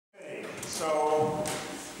So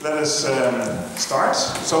let us start.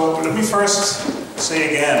 So let me first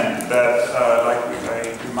say again that, like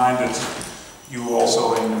I reminded you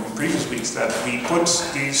also in previous weeks, that we put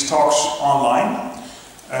these talks online.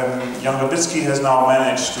 Jan Rabitsky has now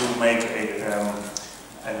managed to make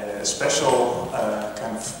a special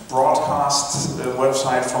kind of broadcast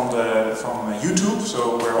website from YouTube,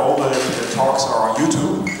 so where all the talks are on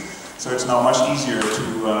YouTube. So it's now much easier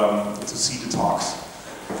to see the talks.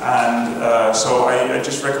 And so I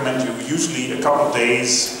just recommend you, usually a couple of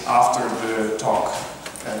days after the talk,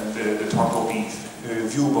 and the talk will be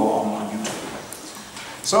viewable on YouTube.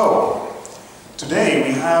 So, today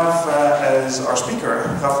we have as our speaker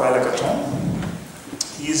Raffaele Gratton.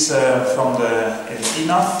 He's from the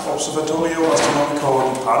INAF Observatorio Astronomical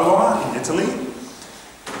in Padua in Italy.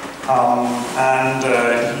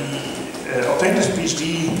 He obtained his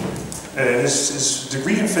PhD, his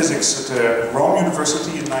degree in physics at Rome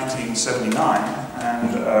University in 1979,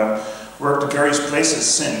 and worked at various places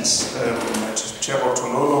since, at Cerro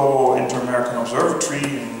Tololo Inter-American Observatory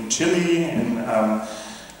in Chile,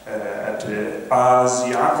 at the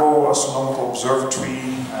Asiago Astronomical Observatory,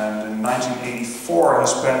 and in 1984 he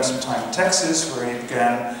spent some time in Texas, where he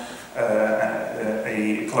began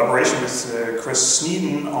a collaboration with Chris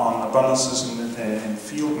Sneeden on abundances in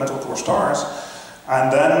field metal poor stars.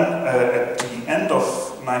 And then at the end of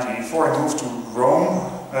 1984 he moved to Rome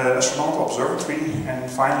Astronomical Observatory, and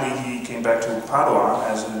finally he came back to Padua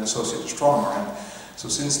as an associate astronomer. And so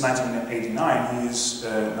since 1989 he is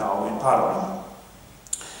now in Padua.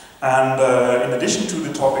 And in addition to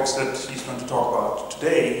the topics that he's going to talk about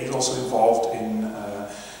today, he's also involved in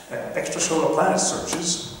extrasolar planet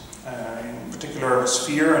searches, in particular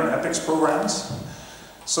sphere and EPIX programs.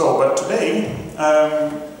 So, but today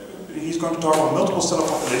he's going to talk about multiple stellar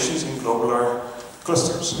populations in globular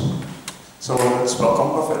clusters. So let's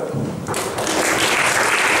welcome Raffaele.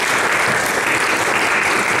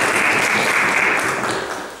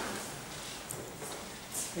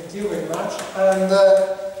 Thank you very much. And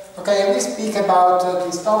okay, I will speak about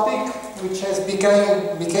this topic, which has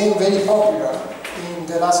became very popular in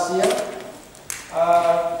the last year.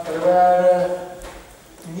 There were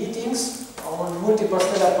meetings on multiple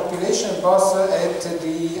stellar population, both at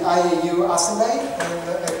the IAU Assembly and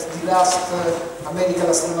at the last American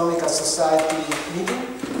Astronomical Society meeting.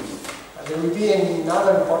 There will be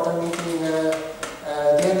another important meeting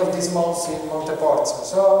at the end of this month in Montepozzo.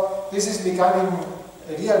 So this is becoming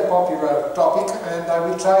a real popular topic, and I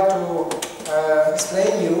will try to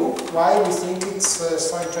explain you why we think it's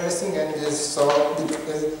so interesting and is so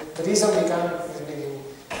the reason we can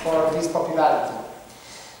for this popularity.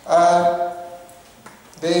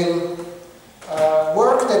 The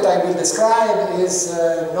work that I will describe is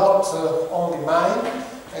not only mine,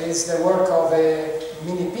 it's the work of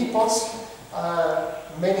many peoples.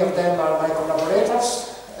 Many of them are my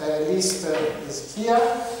collaborators, list is here,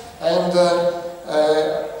 and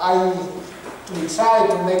I will try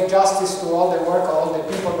to make justice to all the work of all the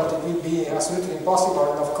people, but it will be absolutely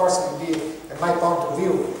impossible, and of course it will be my point of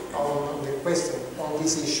view on the question, on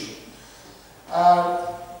this issue.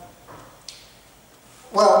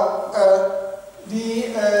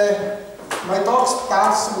 My talk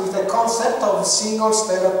starts with the concept of single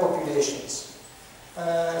stellar populations.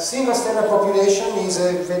 Single stellar population is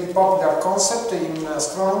a very popular concept in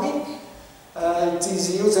astronomy. It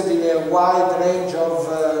is used in a wide range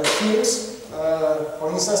of fields,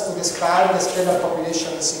 for instance, to describe the stellar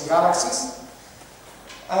populations in galaxies.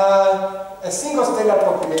 A single stellar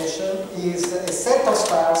population is a set of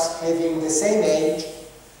stars having the same age,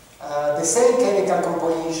 the same chemical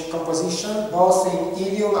composition, both in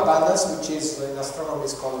helium abundance, which is in astronomy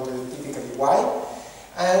is called typically Y,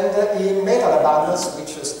 and in metal abundance,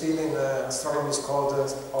 which is still in astronomy is called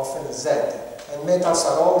often Z. And metals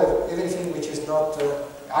are all everything which is not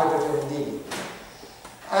hydrogen and helium.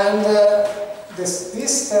 And this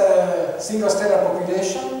single stellar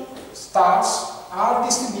population stars are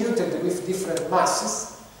distributed with different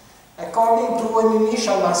masses according to an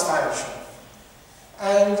initial mass function.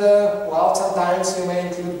 And, well, sometimes you may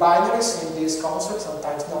include binaries in this concept,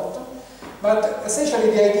 sometimes not. But essentially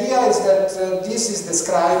the idea is that this is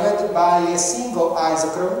described by a single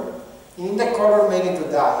isochrone in the color magnitude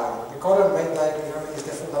diagram. The color magnitude diagram is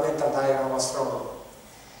the fundamental diagram of astronomy.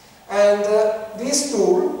 And this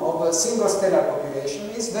tool of a single stellar population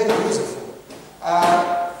is very useful.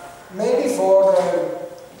 Maybe for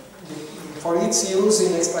its use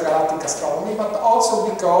in extragalactic astronomy, but also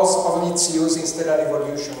because of its use in stellar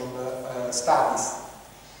evolution studies.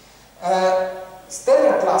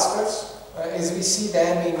 Stellar clusters, as we see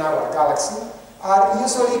them in our galaxy, are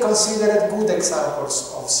usually considered good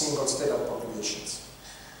examples of single stellar populations.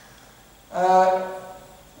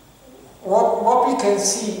 What we can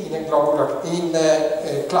see in a globular,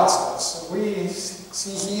 clusters, we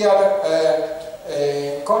see here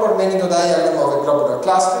a color magneto diagram of a globular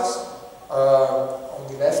clusters on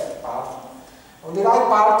the left part. On the right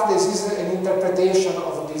part, this is an interpretation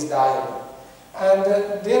of this diagram. And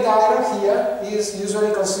the diagram here is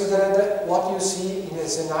usually considered what you see in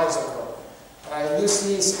as an isochron. You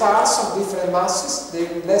see stars of different masses.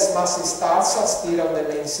 The less massive stars are still on the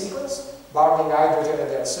main sequence, burning hydrogen at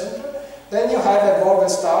their center. Then you have evolved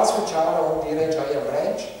stars which are on the Reggiana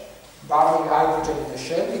branch, burning hydrogen in the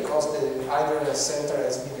shell because the hydrogen center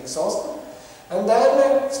has been exhausted. And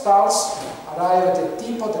then stars arrive at the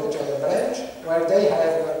tip of the Reggiana branch, where they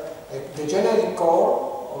have a degenerate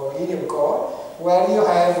core or helium core, where you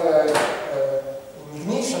have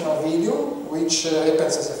ignition of helium, which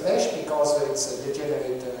happens as a flash because it's a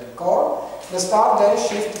degenerate core. The star then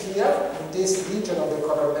shifts here in this region of the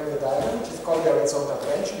color magneto diagram, which is called the horizontal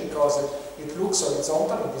branch because it looks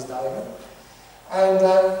horizontal in this diagram. And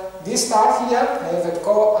this star here have a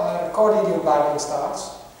core helium burning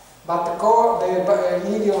stars, but the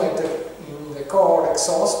helium at the core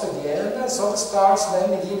exhaust at the end, so the stars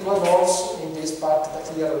then begin to evolve in this part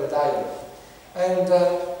here of the diagram. And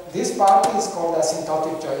this part is called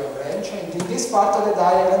asymptotic giant branch, and in this part of the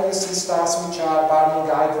diagram you see stars which are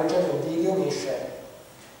burning hydrogen and helium in shell.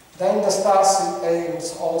 Then the stars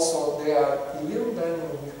ends also their helium, then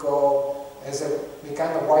we go as a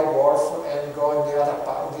kind of white dwarf and go in the other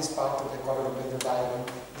part, this part of the color magneto diagram,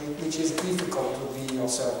 which is difficult to be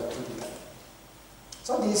observed to the end.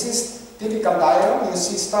 So this is typical diagram. You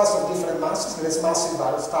see stars of different masses. Less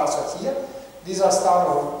massive stars are here. These are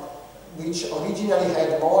stars which originally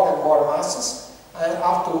had more and more masses, and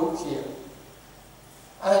up to here.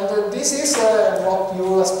 And this is what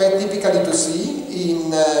you expect typically to see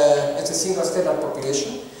in as a single stellar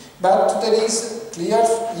population. But there is clear,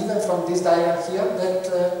 even from this diagram here, that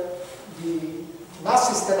the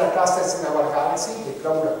massive stellar clusters in our galaxy, the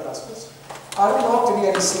globular clusters, are not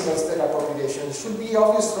really single stellar population. It should be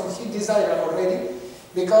obvious from this diagram already,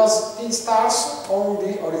 because these stars on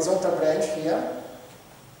the horizontal branch here,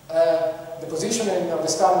 the positioning of the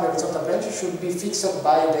star in the horizontal branch should be fixed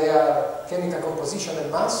by their chemical composition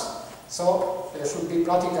and mass. So there should be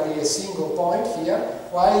practically a single point here,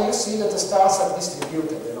 while you see that the stars are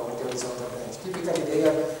distributed along the horizontal branch. Typically they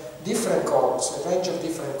have different colors, a range of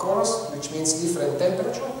different colors, which means different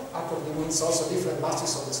temperature, actually means also different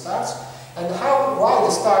masses of the stars. And why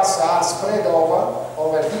the stars are spread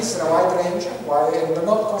over this wide range, while they're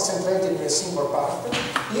not concentrated in a single part,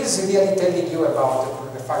 is really telling you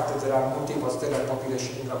about the fact that there are multiple stellar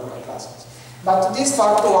populations in globular clusters. But this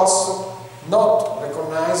fact was not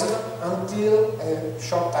recognized until a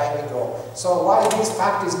short time ago. So while this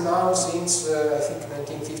fact is known since I think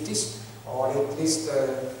 1950s, or at least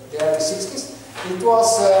the early 60s, it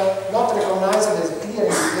was not recognized as a clear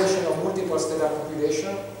indication of multiple stellar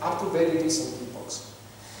population up to very recent epochs.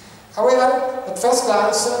 However, at first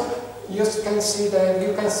glance, you can see that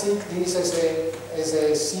you can think this as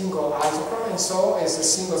a single isochron, and so as a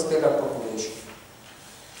single stellar population.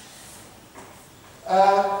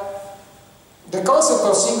 The concept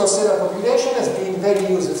of single stellar population has been very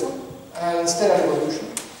useful in stellar evolution.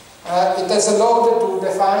 It has allowed to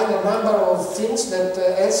define a number of things that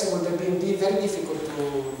else would have been very difficult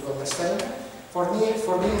to understand. For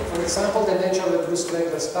example, the nature of the blue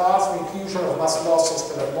stranger stars, the inclusion of mass loss in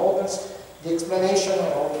stellar models, the explanation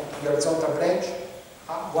of the horizontal branch,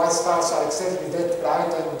 why stars are exactly that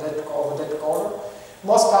bright and that color,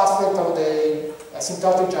 most aspects of the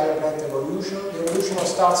asymptotic giant branch evolution, the evolution of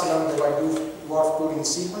stars along the white dwarf cooling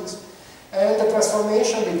sequence, and the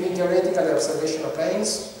transformation between theoretical and observational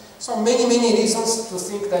planes. So many reasons to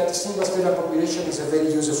think that the single stellar population is a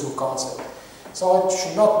very useful concept. So it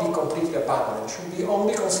should not be completely abandoned, it should be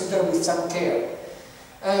only considered with some care.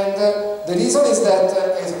 And the reason is that,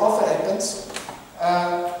 as often happens,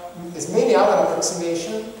 as many other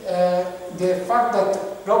approximations, the fact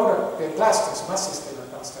that globular clusters, massive stellar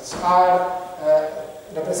clusters, are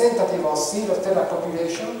representative of single stellar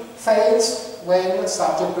population fails when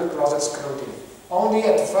subject to closer scrutiny. Only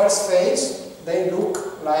at the first phase they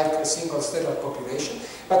look like a single stellar population,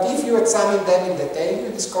 but if you examine them in detail,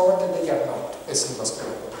 you discover that they are not a single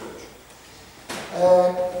stellar population.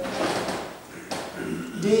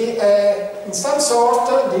 In some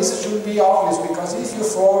sort, this should be obvious, because if you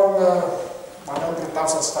form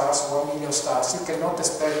 100,000 stars, 1 million stars, you cannot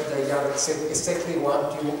expect they are exactly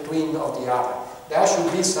one twin of the other. there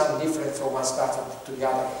should be some difference from one star to the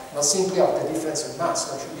other, not simply of the difference in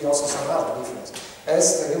mass, there should be also some other difference.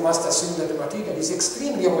 As you must assume that the material is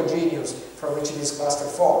extremely homogeneous from which this cluster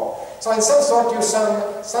form. So in some sort, you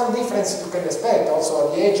some difference you can expect.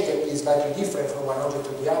 Also, the age gap is slightly different from one object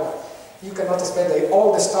to the other. You cannot expect that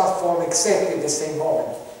all the stars form exactly at the same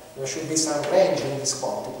moment. There should be some range in these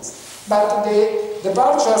quantities. But the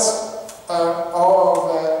departures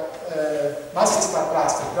of massive star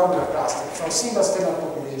cluster, globular cluster, from single stellar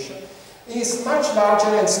population is much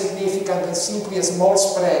larger and significant than simply a small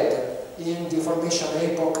spread in the formation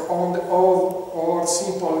epoch or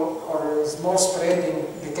simple or small spread in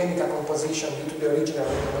the chemical composition due to the original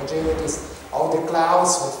homogeneities of the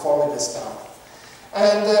clouds that formed the star.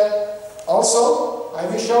 And also, I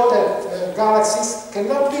will show that galaxies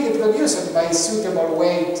cannot be reproduced by a suitable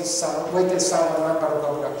weighted sum of number of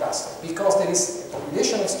globular clusters, because there is a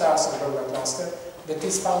population of stars in globular cluster that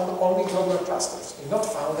is found only in globular clusters, and not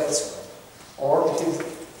found elsewhere, or it is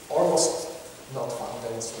almost not found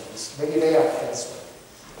elsewhere. It's very rare elsewhere.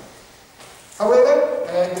 However,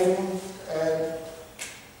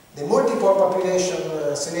 the multiple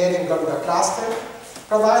population scenario in globular cluster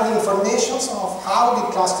provide information of how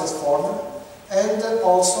the clusters form, and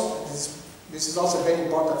also, this is also a very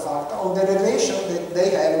important factor, on the relation that they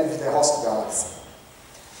have with the host galaxy.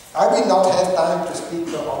 I will not have time to speak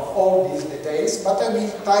of all these details, but I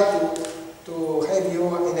will try to have you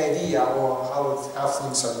an idea of how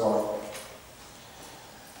things are going.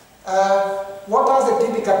 What are the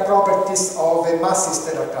typical properties of a massive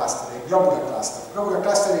stellar cluster, a globular cluster? Globular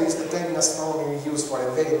cluster is the term in astronomy we use for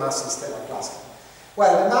a very massive stellar cluster.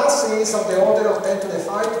 Well, the mass is of the order of 10 to the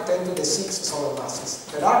 5 to 10 to the 6 solar masses.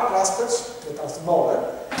 There are clusters that are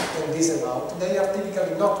smaller than this amount. They are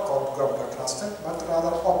typically not called globular clusters, but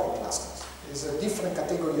rather open clusters. It is a different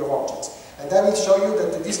category of objects. And I will show you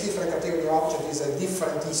that this different category of object is a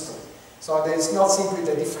different history. So there is not simply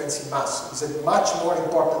the difference in mass. It's a much more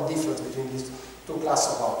important difference between these two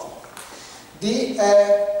classes of objects. The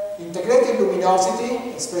integrated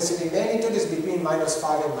luminosity, expressed in magnitude, is between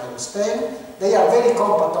 -5 and -10. They are very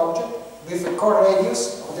compact objects with a core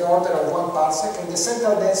radius of the order of 1 parsec and the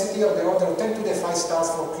central density of the order of 10 to the 5 stars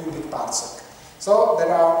per cubic parsec. So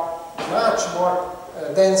there are much more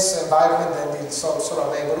dense environment than the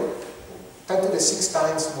solar nebulae, 10 to the 6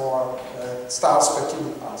 times more stars per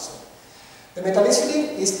cubic parsec. The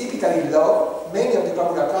metallicity is typically low. Many of the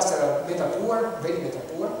globular clusters are metal poor, very metal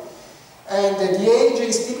poor. And the age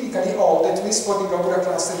is typically old, at least for the globular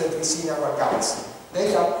cluster that we see in our galaxy.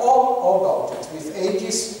 They are all old objects with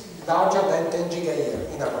ages larger than 10 giga-year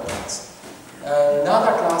in our galaxy. In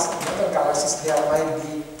other galaxies there might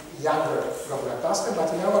be younger globular clusters,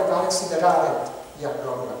 but in our galaxy there aren't young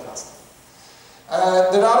globular clusters.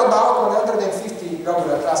 There are about 150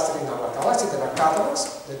 globular clusters in our galaxy. There are catalogs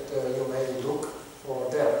that you may look for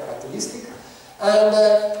their characteristics. And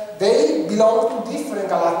they belong to different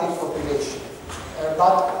galactic populations,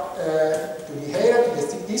 but to the area, to the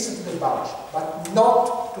thick disk, to the bulge, but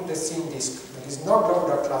not to the thin disk. There is no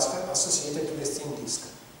globular cluster associated to the thin disk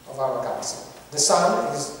of our galaxy. The Sun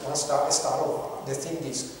is a star of the thin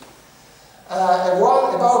disk.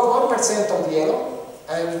 About 1% of the yellow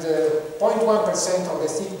and 0.1% of the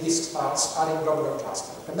thick disk parts are in globular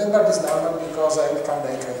cluster. Remember this number because I will come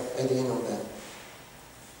back at the end of them.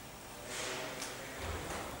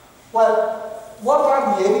 Well, what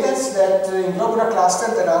are the evidence that in globular cluster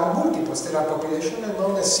there are multiple stellar populations and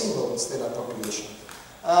not a single stellar population?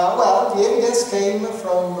 Well, the evidence came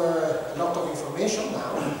from a lot of information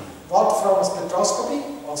now, both from spectroscopy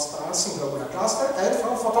of stars in globular cluster and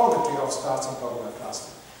from photometry of stars in globular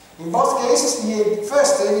cluster. In both cases, the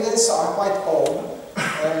first evidence are quite old.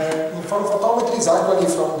 From photometry is actually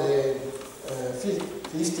from the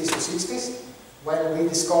 50s to 60s. When it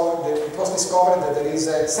was discovered that there is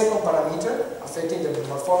a second parameter affecting the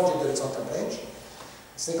morphology of the horizontal branch,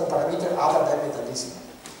 second parameter other than metallicity.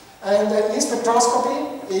 And in spectroscopy,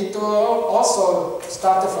 it also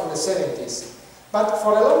started from the 70s. But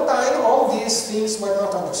for a long time, all these things were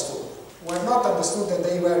not understood. Were not understood that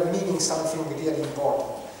they were meaning something really important.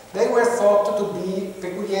 They were thought to be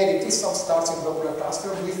peculiarities of stars in globular cluster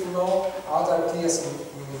with no other clear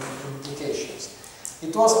implications.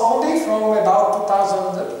 It was only from about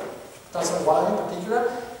 2001 in particular,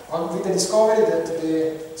 with the discovery that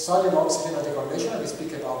the sodium-oxygen correlation, I will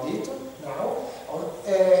speak about it now,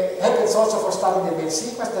 happens also for studying the main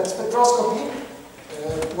sequence, that spectroscopy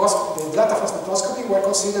the data from spectroscopy were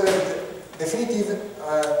considered definitive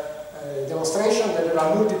demonstration that there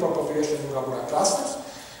are multiple populations in globular clusters.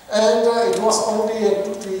 And it was only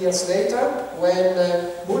 2-3 years later when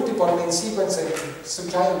multiple main sequence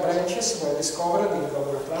and giant branches were discovered in the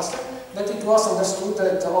globular cluster that it was understood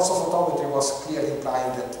that also photometry was clearly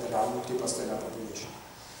implying that there are multiple stellar populations.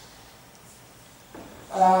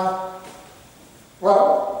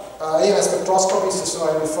 I am a spectroscopist, so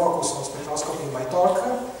I will focus on spectroscopy in my talk,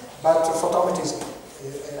 but photometry is,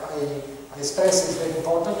 I stress, is very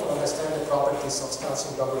important to understand the properties of stars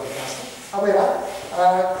in globular cluster. However,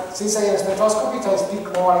 since I am a spectroscopist, I speak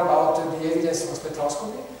more about the evidence of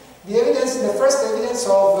spectroscopy. The first evidence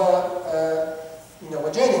of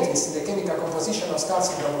homogenities in the chemical composition of stars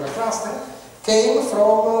in globular cluster came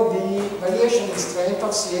from the variation in strength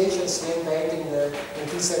of CH and CN made in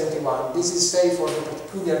 1971. This is, say, for the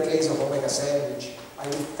peculiar case of omega 7, which I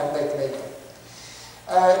will come back later.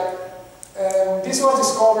 This was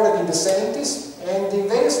discovered in the 70s, and in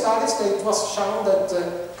various studies it was shown that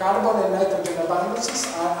carbon and nitrogen abundances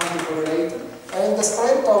are anticorrelated, and the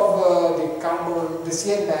strength of the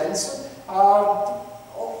CN bands are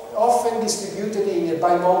often distributed in a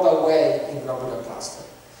bimodal way in globular cluster.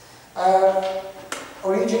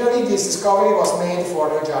 Originally, this discovery was made for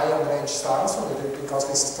giant branch stars because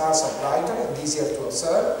these stars are brighter and easier to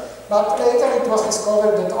observe. But later, it was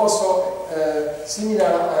discovered that also similar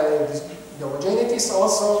homogenities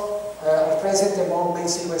also are present among main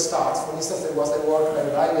sequence stars. For instance, there was the work by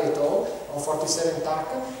Riley et al. On 47 TAC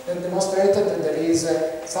that demonstrated that there is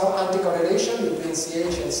some anticorrelation between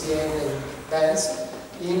CH and CN bands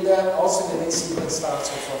also in the main sequence stars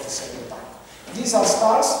of 47 TAC. These are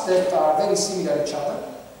stars that are very similar to each other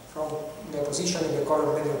from their position in the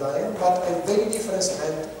color diagram, but a very different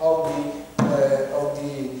strength of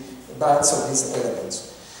the bands of these elements.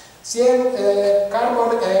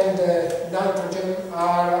 Carbon and nitrogen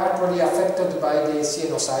are actually affected by the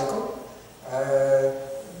CNO cycle.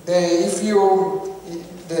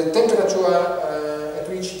 The temperature at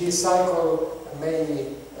which this cycle may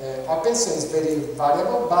happens is very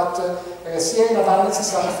variable, but CN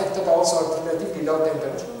abundances are affected also at relatively low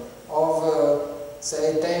temperature of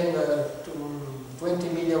say 10 to 20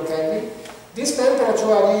 million Kelvin. This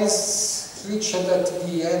temperature is reached at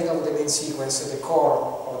the end of the main sequence, the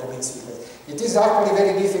core of the main sequence. It is actually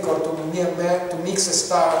very difficult to mix a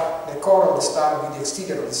star, the core of the star, with the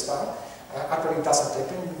exterior of the star. Actually, it doesn't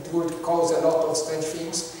happen. It would cause a lot of strange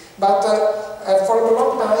things. But for a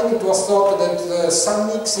long time, it was thought that some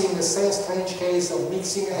mixing, the same strange case of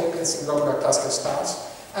mixing, happens in globular cluster stars.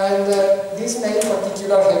 And this may in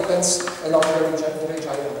particular happens along the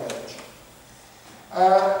giant branch.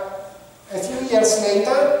 A few years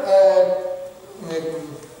later, the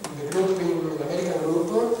American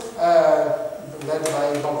group, led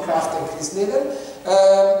by Bob Kraft and Chris Needle,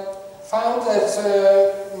 found that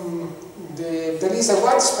there is a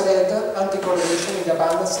widespread anticorrelation in the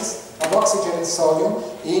abundances of oxygen and sodium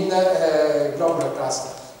in globular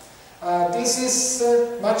cluster. This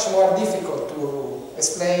is much more difficult to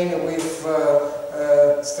explain with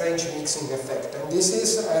strange mixing effect, and this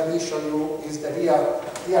is, I will show you, is the real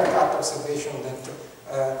cut observation that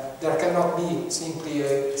there cannot be simply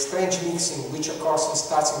a strange mixing which occurs in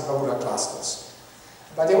stars in globular clusters.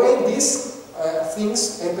 By the way, these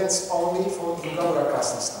things happens only for globular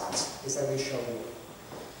cluster stars, as I will show you.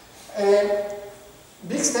 A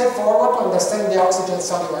big step forward to understand the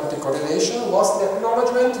oxygen-sodium anticorrelation was the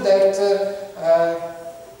acknowledgement that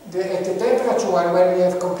at the temperature where we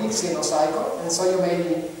have complete CNO cycle, and so you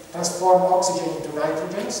may transform oxygen into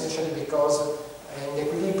nitrogen, essentially because in the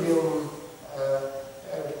equilibrium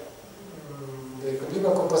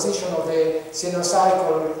composition of the CNO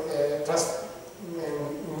cycle,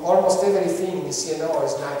 almost everything in CNO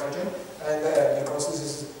is nitrogen, and because this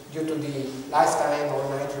is due to the lifetime of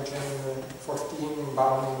nitrogen 14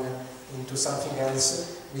 bounding into something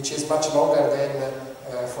else, which is much longer than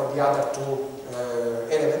for the other two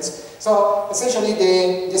elements. So essentially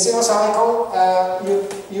the CNO cycle,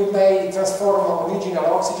 you may transform original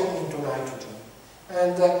oxygen into nitrogen.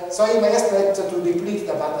 And so you may expect to deplete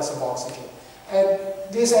the abundance of oxygen. And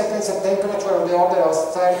this happens at temperature of the order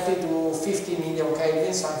of 30 to 50 million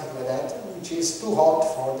Kelvin, something like that, which is too hot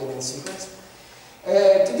for the main sequence.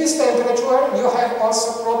 To this temperature, you have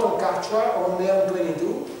also proton capture on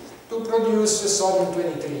neon-22 to produce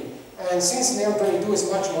sodium-23. And since neon-22 is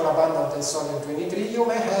much more abundant than sodium-23, you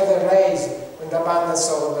may have a raise in the abundance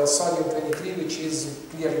of sodium-23, which is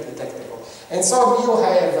clearly detectable. And so you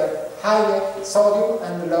have high sodium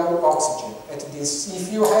and low oxygen at this.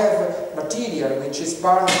 If you have material which is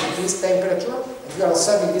burned at this temperature, if you are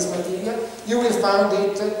observing this material, you will find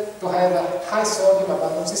it to have high sodium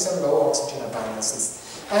abundances and low oxygen abundances.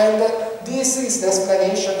 And this is the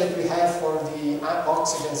explanation that we have for the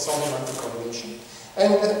oxygen-sodium anticoagulation.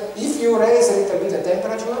 And if you raise a little bit the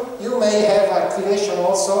temperature, you may have activation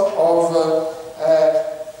also of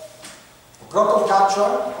proton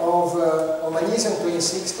capture of magnesium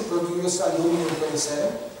 26 to produce aluminum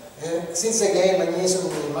 27. Since again magnesium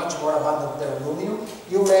is much more abundant than aluminum,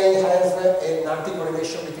 you may have an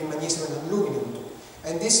anticorrelation between magnesium and aluminum too.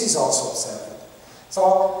 And this is also observed.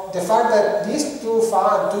 So the fact that these two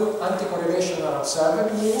anticorrelations are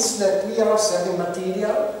observed means that we are observing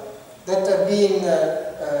material that have been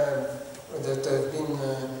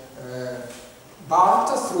burnt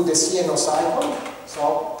through the CNO cycle,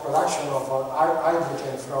 so production of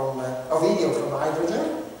hydrogen of helium from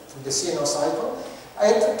hydrogen through the CNO cycle,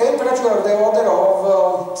 at temperature of the order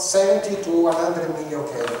of 70 to 100 million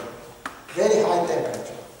Kelvin. Very high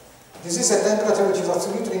temperature. This is a temperature which is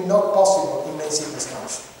absolutely not possible in main sequence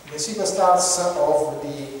stars. The sequence stars of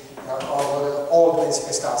old main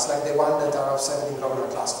sequence stars, like the one that are observed in globular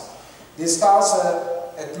cluster. These stars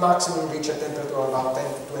at maximum reach a temperature of about 10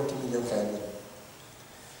 to 20 million Kelvin.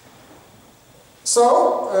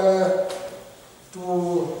 So,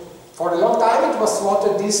 for a long time it was thought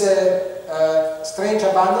that these strange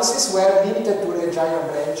abundances were limited to the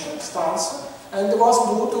giant branch stars, and it was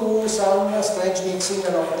due to some strange mixing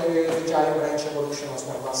along the giant branch evolution of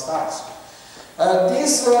small stars.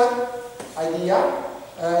 This idea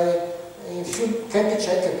can be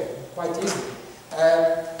checked quite easily.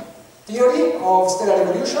 Theory of stellar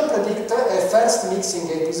evolution predicts a first mixing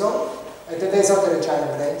episode at the base of the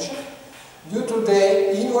giant branch due to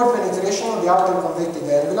the inward penetration of the outer convective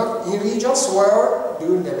envelope in regions where,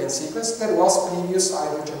 during the main sequence, there was previous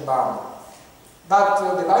hydrogen burning.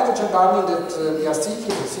 But the hydrogen burning that we are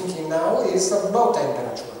thinking now is of low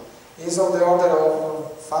temperature, is of the order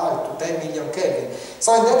of 5 to 10 million Kelvin.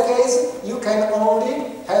 So in that case, you can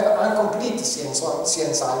only have an incomplete CN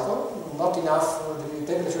cycle, not enough, the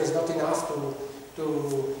temperature is not enough for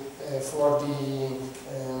the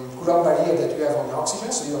Coulomb barrier that you have on the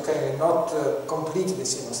oxygen, so you cannot complete the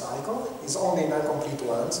CN cycle, it's only an incomplete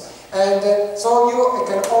ones. And so you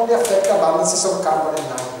can only affect the abundances of carbon and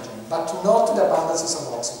nitrogen, but not the abundances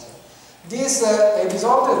of oxygen. This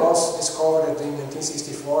episode was discovered in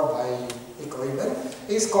 1964 by Colloquium.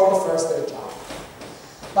 It's called the first jump.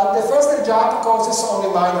 But the first jump causes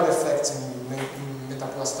only minor effects in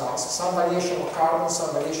metapolar stars. Some variation of carbon,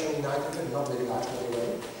 some variation in nitrogen, not very large by the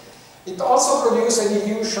way. It also produces a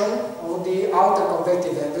dilution of the outer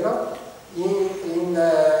convective envelope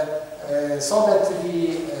so that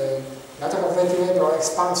the outer convective envelope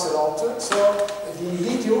expands a lot. So the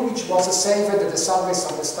lithium, which was saved at the surface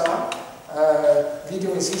of the star,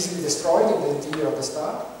 lithium is easily destroyed in the interior of the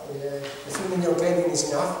star. A few million Kelvin is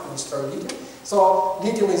enough to destroy lithium. So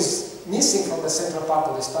lithium is missing from the central part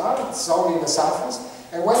of the star, it's only in the surface.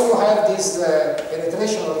 And when you have this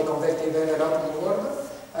penetration of the convective envelope inward,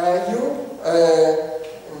 you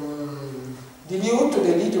dilute the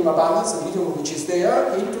lithium abundance, the lithium which is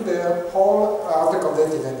there, into the whole outer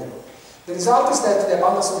convective envelope. The result is that the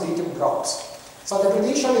abundance of lithium drops. So the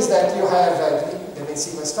prediction is that you have the main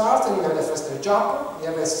sequence start, and you have the first jump, you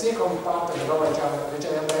have a second part of the lower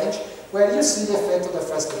giant branch, where you see the effect of the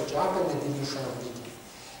first jump and the dilution of lithium.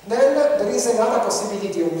 Then there is another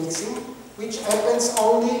possibility of mixing, which happens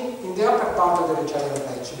only in the upper part of the giant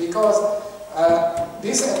branch, because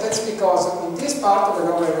this happens because in this part of the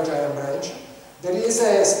lower giant branch there is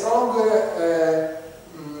a strong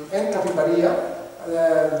entropy barrier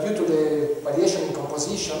due to the variation in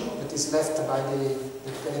composition that is left by the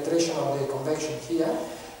penetration of the convection here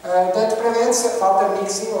that prevents further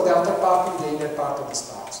mixing of the outer part with the inner part of the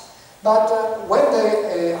stars. But when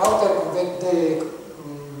the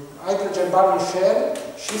hydrogen burning shell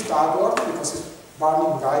shifts outward because it's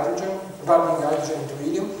burning hydrogen into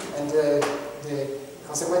helium, and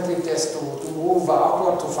consequently it has to move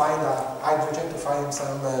outward to find hydrogen, to find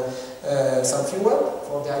some fuel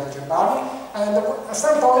for the hydrogen burning, and at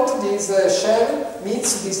some point this shell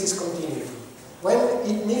meets this discontinuity. When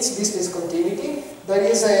it meets this discontinuity, there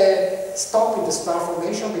is a stop in the star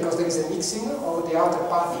formation because there is a mixing of the outer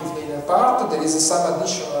part with the inner part, there is some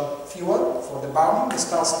additional fuel for the burning, the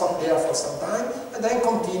star stops there for some time and then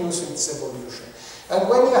continues its evolution. And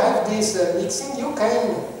when you have this mixing, you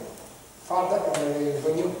can further,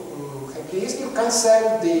 when you have this, you can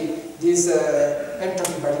sell this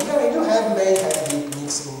entropy barrier and you may have deep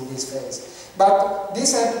mixing in this phase. But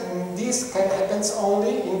this can happen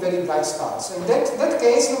only in very bright stars. In that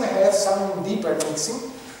case, you may have some deeper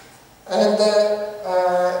mixing, and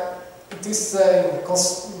this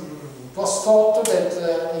It was thought that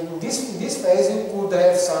in this phase you could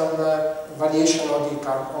have some variation of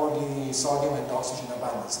the sodium and oxygen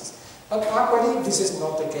abundances. But actually this is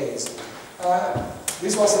not the case.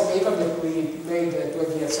 This was a paper that we made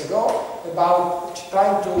 12 years ago about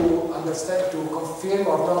trying to understand, to confirm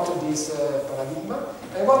or not this paradigm.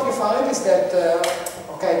 And what we find is that,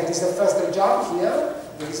 okay, there is the first jump here.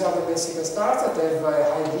 These are the main sequence stars that have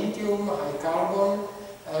high lithium, high carbon,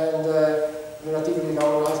 and relatively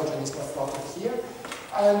low nitrogen is plotted here.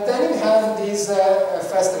 And then we have this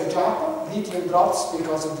first jump. Lithium drops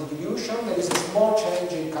because of the dilution. There is a small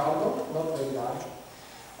change in carbon, not very large.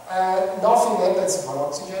 Nothing happens for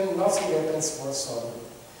oxygen, nothing happens for sodium.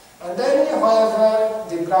 And then you have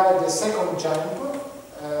the second jump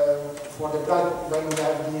for the blood when we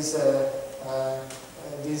have this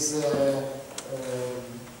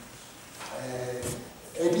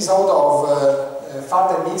episode of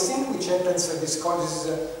further mixing, which happens.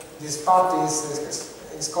 This part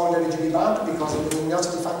is called the Ricci bump because in the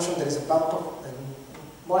luminosity function there is a bump and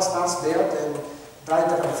more stars there than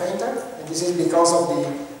brighter and fainter, and this is because of the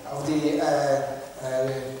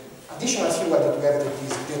additional fuel that we have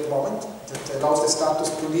at that moment that allows the star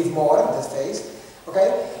to live more in that phase.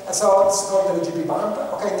 Okay, and so it's called the Ricci bump.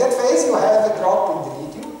 Okay, in that phase you have a drop in the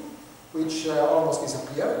lithium, which almost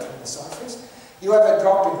disappeared on the surface. You have a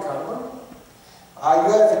drop in carbon.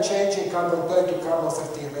 You have a change in carbon 12 to carbon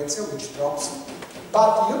 13 ratio, which drops,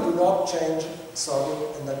 but you do not change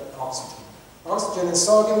sodium and oxygen. Oxygen and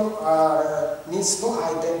sodium needs too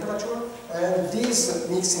high temperature, and this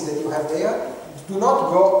mixing that you have there do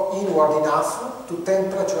not go inward enough to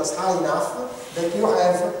temperatures high enough that you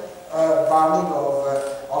have burning of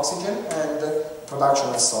oxygen and production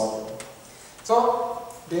of sodium. So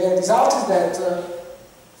the result is that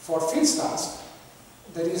for field stars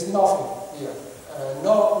there is nothing here,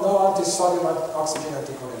 no anti-sodium oxygen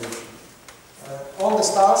anticorrelation. All the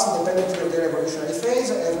stars, independently of their evolutionary phase,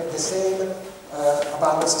 have the same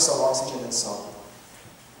abundances of oxygen and sodium.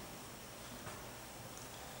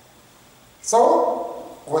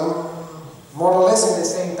 So, when more or less at the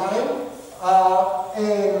same time,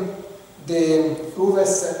 the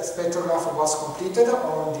UVS spectrograph was completed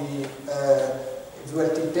on the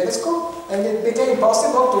VLT telescope, and it became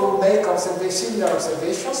possible to make similar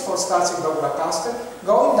observations for stars in globular cluster,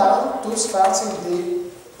 going down to stars in the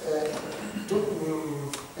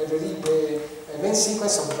main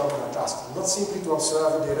sequence of the globular cluster, not simply to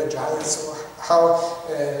observe the red giants or how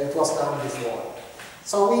it was done before.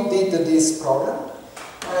 So we did this problem,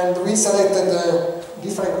 and we selected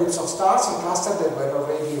different groups of stars in clusters that were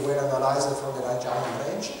analyzed from the red giant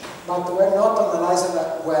range, but were not analyzed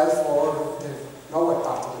well for the lower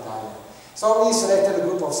part of the diagram. So we selected a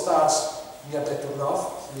group of stars near the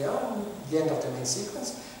turn-off here, the end of the main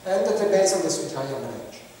sequence, and at the base of the sub-giant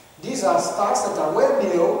range. These are stars that are well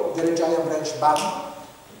below the giant branch band,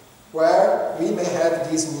 where we may have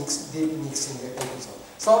this deep mixing episode.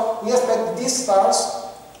 So we expect these stars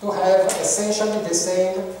to have essentially the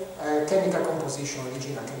same chemical composition,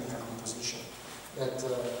 original chemical composition. That,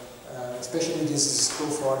 especially this is true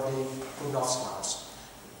for the turn-off stars.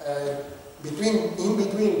 In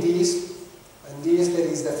between these and these, there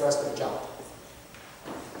is the first jump.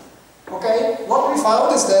 Okay, what we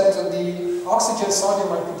found is that the oxygen-sodium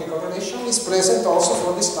anticorrelation is present also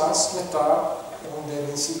for the stars that are on the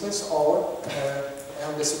main sequence or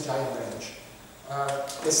on the sub-giant range.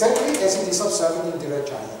 Exactly as it is observed in the red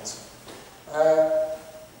giants.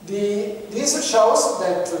 This shows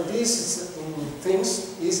that this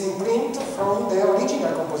things is imprint from the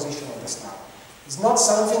original composition of the star. It's not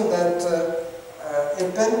something that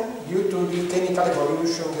happened due to the chemical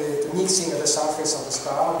evolution, the mixing at the surface of the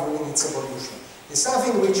star during its evolution. It's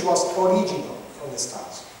something which was original from the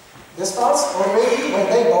stars. The stars already, when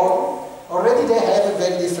they born, already they have a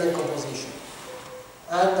very different composition.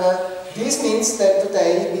 And this means that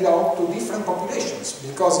they belong to different populations,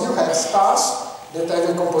 because you have stars that have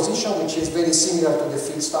a composition which is very similar to the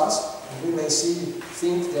field stars, and we may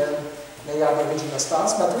think they are the original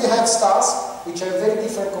stars, but we have stars which have very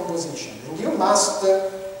different composition, and you must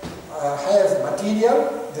have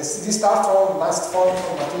material, this star form must form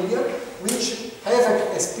from material which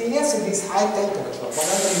have experience in this high temperature, 100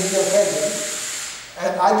 million Kelvin,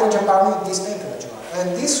 and hydrogen bound at this temperature,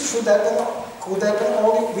 and this could happen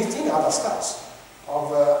only within other stars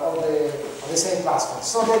of the same cluster.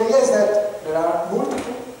 So the idea is that there are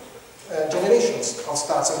multiple generations of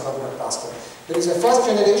stars in globular cluster. There is a first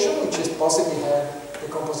generation which is possibly have a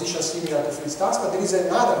composition similar to field stars, but there is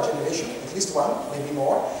another generation, at least one, maybe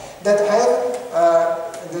more, that have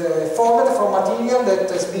formed from material that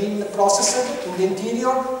has been processed in the interior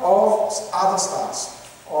of other stars,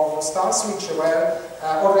 of stars which were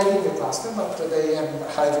already in the cluster, but they have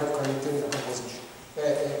hydrogen composition,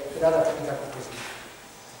 another chemical composition.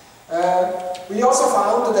 We also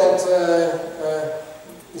found that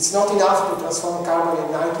it's not enough to transform carbon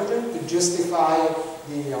in nitrogen to justify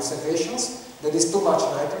the observations. There is too much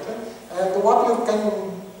nitrogen, and what you can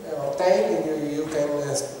obtain, you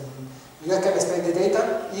can explain the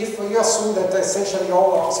data if you assume that essentially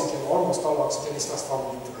all oxygen, almost all oxygen, is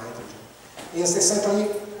transformed into nitrogen. It's essentially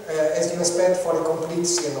as you expect for a complete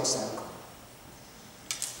CNO cycle.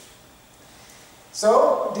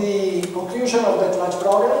 So the conclusion of that large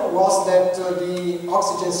program was that the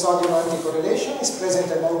oxygen-sodium anticorrelation is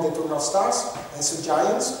present among the two North stars and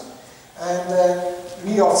subgiants, and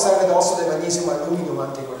we observed also the magnesium-aluminum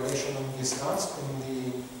anticorrelation in these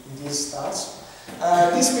stars.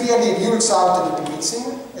 This clearly rules out the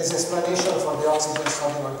mixing as explanation for the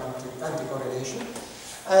oxygen-sodium anticorrelation,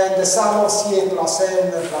 and the sum of Ca plus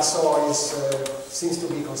N plus O seems to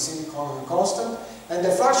be constant. And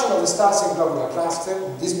the fraction of the stars in globular cluster,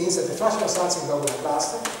 this means that the fraction of stars in globular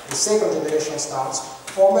cluster, the second generation stars,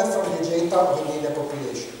 formed from the ejecta of the media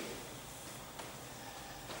population.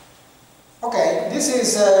 Okay, this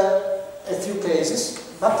is a few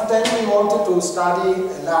cases, but then we wanted to study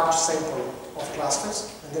a large sample of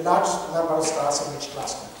clusters and the large number of stars in each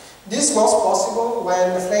cluster. This was possible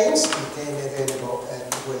when the flames became available at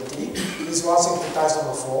ULT. This was in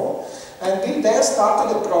 2004. And we then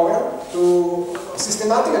started a program to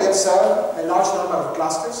systematically observe a large number of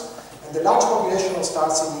clusters and the large population of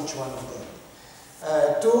stars in each one of them.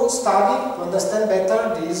 To study, to understand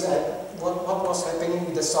better this, what was happening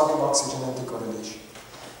with the sodium-oxygen anticorrelation.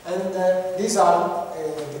 And these are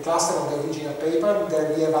the cluster of the original paper,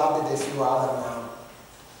 then we have added a few other now.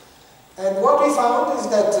 And what we found is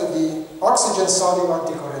that the oxygen-sodium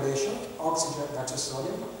anticorrelation, oxygen versus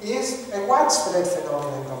sodium, is a widespread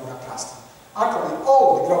phenomenon in globular cluster. Actually,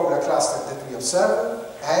 all the globular clusters that we observe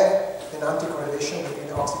have an anticorrelation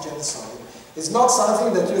between oxygen and sodium. It's not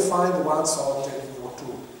something that you find once or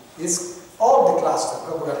two. It's all the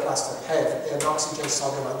globular clusters have an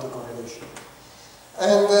oxygen-sodium anticorrelation.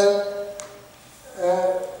 And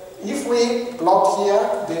if we plot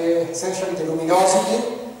here essentially the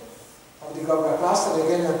luminosity of the globular cluster,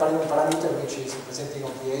 again a parameter which is representing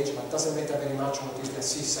of the age, but doesn't matter very much what is the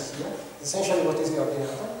CISA here. Essentially, what is the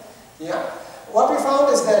ordinator? Yeah. What we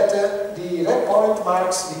found is that the red point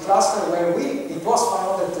marks the cluster where it was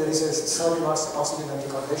found that there is a sodium-oxygen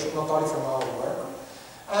anticorrelation, not only from our work.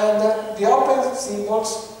 And the open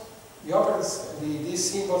symbols,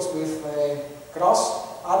 these symbols with a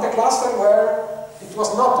cross, are the cluster where it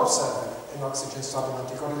was not observed an oxygen-sodium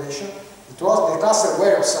anticorrelation. It was the cluster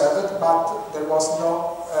were observed, but there was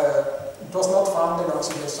no, it was not found an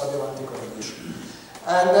oxygen-sodium anticorrelation.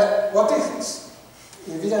 And what is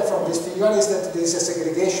evident from this figure is that there is a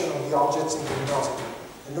segregation of the objects in luminosity.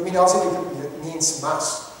 And luminosity means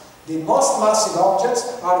mass. The most massive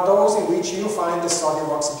objects are those in which you find the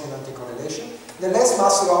sodium-oxygen anticorrelation. The less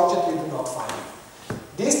massive object you do not find.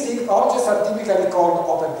 These objects are typically called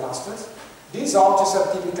open clusters. These objects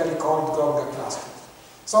are typically called globular clusters.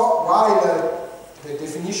 So while the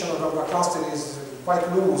definition of globular cluster is quite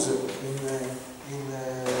loose in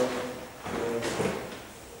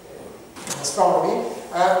astronomy,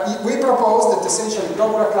 we propose that essentially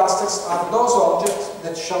globular clusters are those objects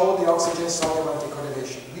that show the oxygen-sodium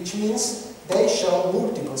anticorrelation, which means they show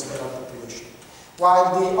multiple stellar population,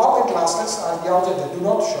 while the open clusters are the objects that do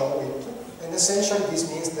not show it, and essentially this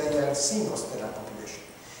means they have single stellar population.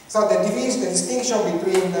 So the distinction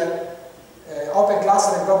between open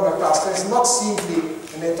cluster and globular cluster is not simply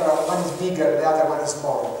a matter of one is bigger, the other one is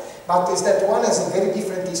smaller, but is that one has a very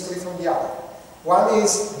different history from the other. One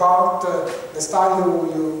is about the star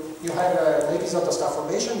you have an episode of star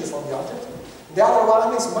formation before the object. The other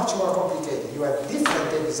one is much more complicated. You have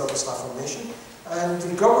different episodes of star formation, and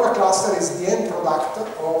the globular cluster is the end product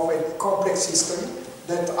of a complex history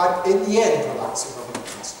that in the end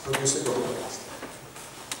produces a globular cluster.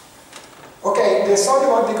 Okay, the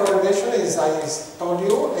sodium anticorrelation is, I told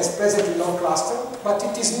you, is present in all cluster, but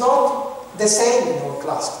it is not the same in all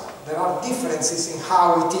cluster. There are differences in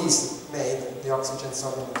how it is made, the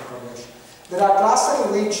oxygen-sodium anticorrelation. There are clusters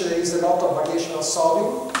in which there is a lot of variation of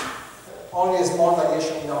sodium, only a small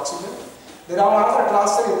variation in oxygen. There are other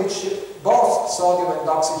clusters in which both sodium and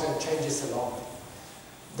oxygen changes a lot.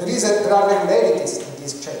 There are regularities in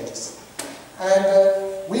these changes.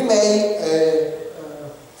 And we may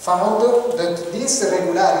found that these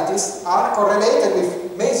regularities are correlated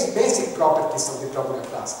with basic properties of the globular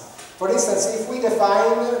cluster. For instance, if we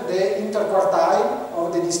define the interquartile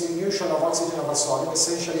of the distribution of oxygen of over sodium,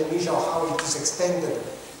 essentially a measure of how it is extended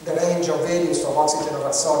the range of values of oxygen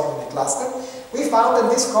over sodium in the cluster, we found that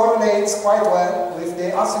this correlates quite well with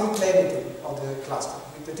the absolute levity of the cluster.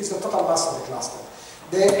 That is the total mass of the cluster.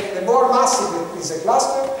 The more massive is a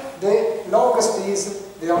cluster, the longest is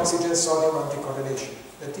the oxygen-sodium anticorrelation.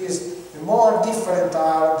 That is, the more different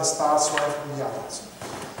are the stars one from the others.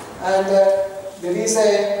 And there is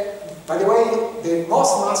by the way, the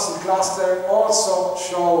most massive cluster also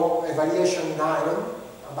show a variation in iron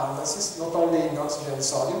abundances, not only in oxygen and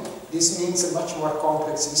sodium. This means a much more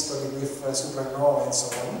complex history with supernova and so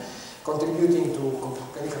on, contributing to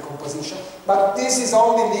chemical composition. But this is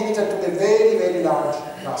only limited to the very, very large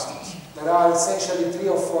clusters. There are essentially 3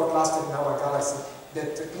 or 4 clusters in our galaxy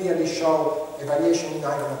that clearly show a variation in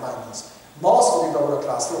iron abundance. Most of the globular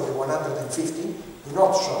cluster, the 150, do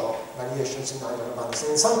not show variations in iron abundance.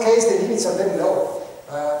 In some cases, the limits are very low.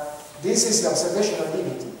 This is the observational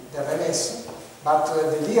limit, the RMS, but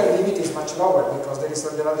the real limit is much lower because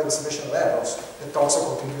there are the observational errors that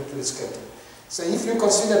also contribute to the scattering. So if you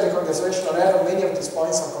consider the observational error, many of these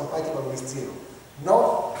points are compatible with 0.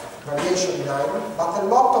 No variation in iron, but a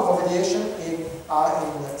lot of variation in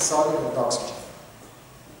sodium and oxygen.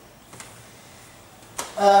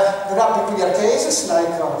 There are peculiar cases like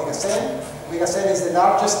omega-10. Omega-10 is the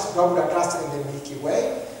largest globular cluster in the Milky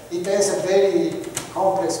Way. It has a very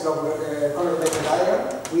complex correlated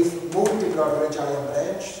diagram with multiple giant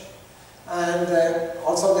branches. And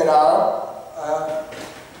also there are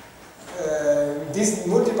this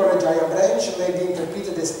multiple giant branch may be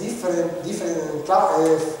interpreted as different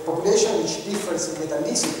population which differs in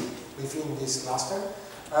metallicity within this cluster.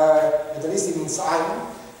 Metallicity means iron.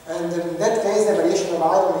 And in that case, the variation of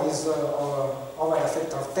iron is over a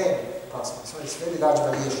factor of 10 approximately. So it's very large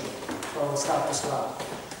variation from star to star.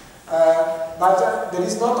 But there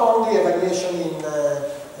is not only a variation in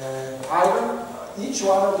iron. Each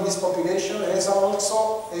one of these populations has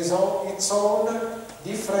also its own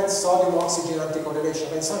different sodium-oxygen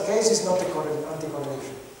anticorrelation. In some cases, not a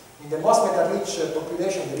anticorrelation. In the most metal-rich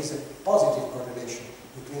population, there is a positive correlation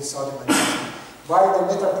between sodium and oxygen. While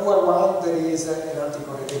the metal-poor one, there is an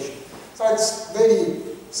anticorrelation. So it's very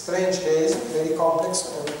strange case, very complex,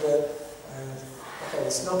 and okay,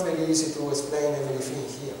 it's not very easy to explain everything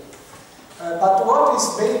here. But what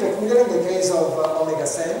is very peculiar in the case of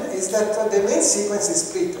omega-10 is that the main sequence is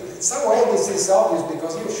split. In some way, this is obvious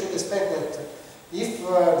because you should expect that if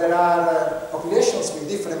there are populations with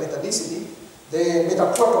different metallicity, the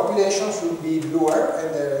metal-poor population should be bluer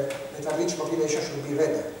and the metal-rich population should be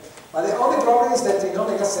redder. But the only problem is that in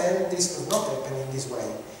omega-10 this does not happen in this way.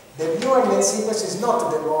 The bluer main sequence is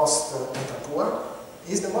not the most metal-poor,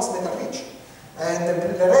 it's the most metal-rich. And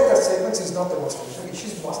the redder sequence is not the most metal-rich,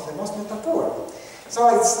 it's the most metal-poor.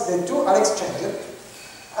 So it's the two are exchanged,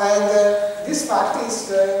 and this fact is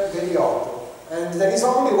very odd. And there is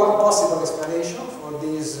only one possible explanation for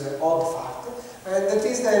this odd fact, and that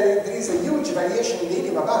is that there is a huge variation in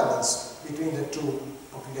helium abundance between the two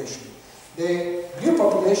populations. The blue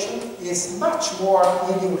population is much more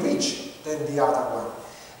helium-rich than the other one.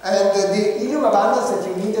 And the helium abundance that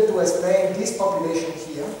you needed to explain this population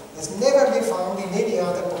here has never been found in any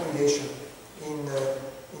other population in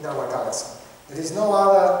our galaxy. There is no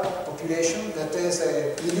other population that has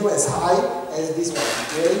a helium as high as this one.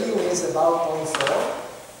 The helium is about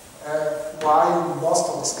 0.4, while most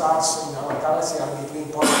of the stars in our galaxy are between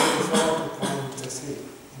 0.24 to 0.3,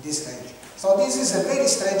 in this range. So this is a very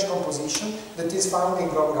strange composition that is found in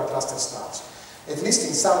globular cluster stars, at least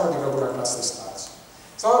in some of the globular cluster stars.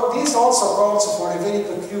 So this also calls for a very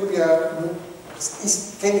peculiar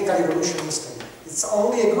chemical evolution history. It's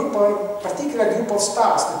only a particular group of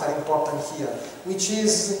stars that are important here, which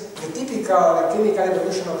is the typical chemical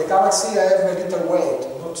evolution of the galaxy have a little weight,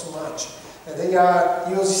 not too much. They are,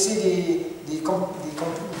 you see the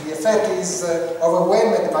effect is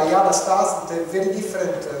overwhelmed by other stars that have very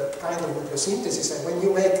different kind of nucleosynthesis, and when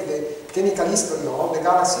you make the chemical history of the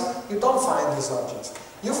galaxy, you don't find these objects.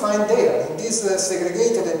 You find there, in these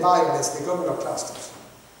segregated environments, the globular clusters.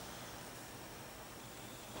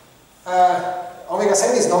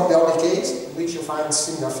 Omega-7 is not the only case in which you find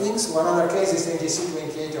similar things. One other case is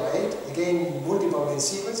NGC2808, again multiple main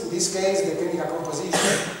sequence. In this case, the chemical composition,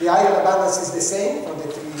 the iron abundance is the same for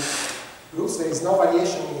the three groups. There is no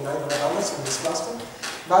variation in iron abundance in this cluster,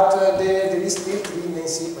 but there is still three main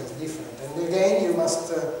sequences different. And again, you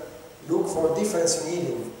must look for difference in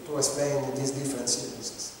helium to explain these different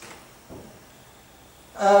sequences.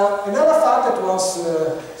 Another fact that was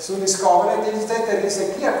soon discovered is that there is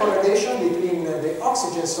a clear correlation between the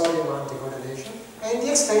oxygen-sodium anticorrelation and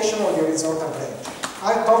the extension of the horizontal branch.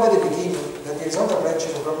 I told at the beginning that the horizontal branch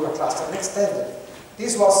of the globular cluster extended.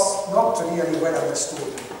 This was not really well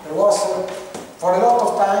understood. There was, for a lot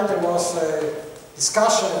of time, there was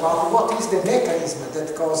discussion about what is the mechanism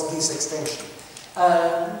that caused this extension.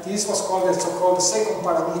 This was called the so-called second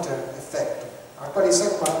parameter effect. Actually, the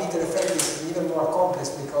second parameter effect is even more complex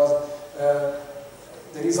because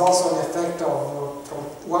there is also an effect of, from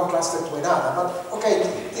one cluster to another. But okay,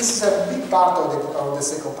 this is a big part of the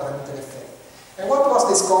second parameter effect. And what was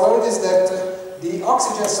discovered is that the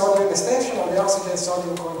oxygen-sodium extension or the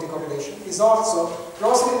oxygen-sodium correlation is also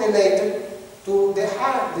closely related to the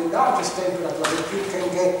largest temperature that you can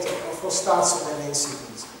get for stars in the main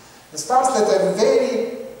sequence. The stars that have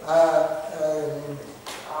very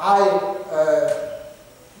high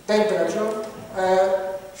temperature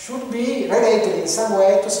should be related in some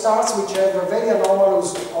way to stars which have a very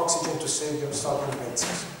anomalous oxygen to sodium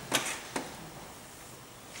ratios.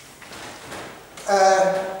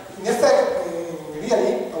 In effect,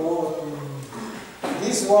 really,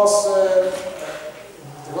 this was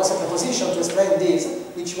there was a proposition to explain this,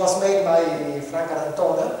 which was made by Frank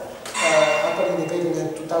Arantona, actually debated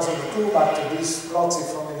in 2002, but this plots it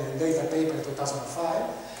from a data paper in 2005.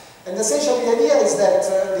 And essentially the idea is that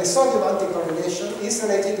the sodium anticorrelation is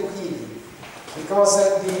related to helium, because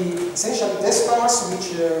essentially the stars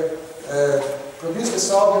which produce the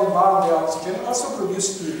sodium, burn the oxygen, also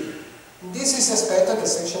produce helium. And this is expected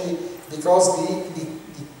essentially because the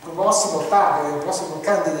possible target and possible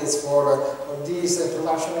candidates for this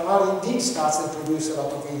production are indeed stars that produce a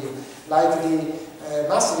lot of helium, like the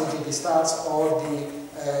massive AGB stars or the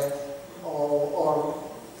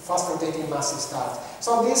fast rotating massive stars.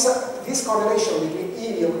 So this correlation between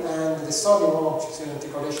helium and the sodium oxygen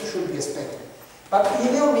correlation should be expected. But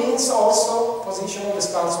helium means also position of the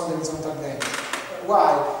stars on the horizontal branch.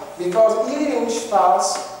 Why? Because helium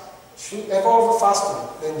stars should evolve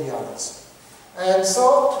faster than the others. And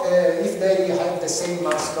so, if they have the same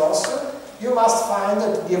mass loss, you must find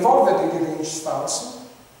that the evolved helium stars,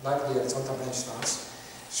 like the horizontal branch stars,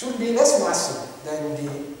 should be less massive than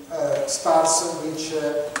the stars which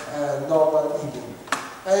normal helium.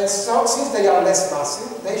 And so, since they are less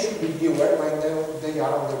massive, they should be fewer when they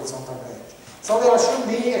are on the horizontal branch. So there should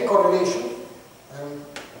be a correlation,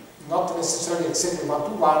 not necessarily exactly 1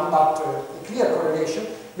 to 1, but a clear correlation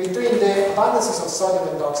between the abundances of sodium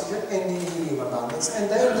and oxygen and the helium abundance, and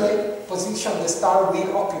then the position the star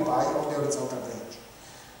will occupy on the horizontal range.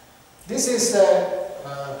 This is,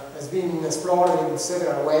 has been explored in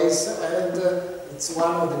several ways, and it's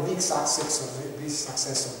one of the big successes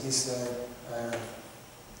of this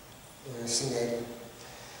scenario.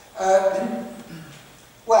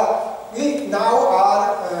 Well, we now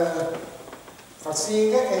are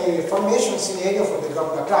foreseeing a formation scenario for the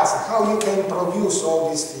globular cluster, how you can produce all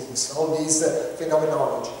these things, all these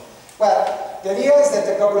phenomenology. Well, the idea is that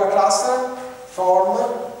the globular cluster form,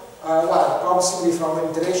 well, possibly from an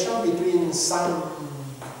interaction between some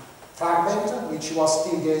fragment, which was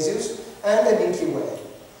still gaseous, and the Milky Way.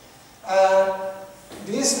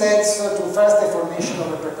 This leads to first the formation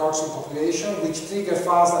of a precursor population, which triggers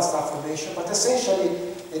fast star formation, but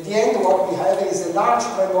essentially, at the end, what we have is a large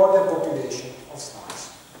primordial population of stars.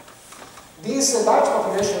 This large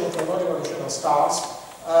population of primordial population of stars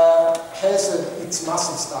has its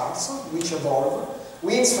massive stars, which evolve.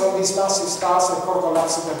 Winds from these massive stars and core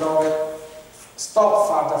collapse supernovae stop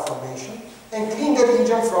further formation and clean the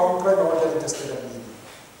region from primordial interstellar medium.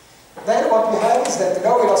 Then what we have is that the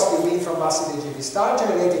low velocity wind from massive AGB star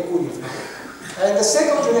generate a cooling flow, and the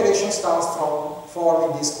second generation stars from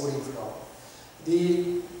forming this cooling flow.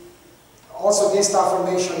 Also, this star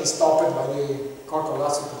formation is stopped by the core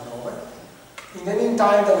collapse supernova. In the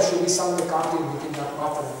meantime, there should be some decoupling between dark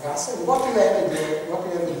matter and gas, and what we have at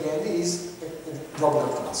the end is a globular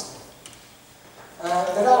cluster.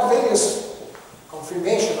 There are various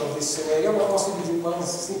confirmations of this scenario, but one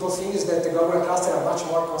simple thing is that the globular clusters are much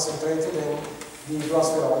more concentrated than the gross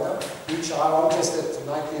spheroidal, which are objects that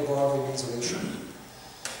likely evolve in isolation.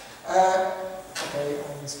 Okay, I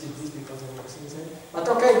will skip this because I don't see it. But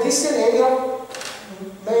okay, this scenario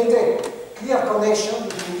made a clear connection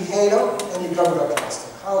between the halo and the globular cluster.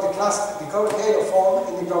 How the halo form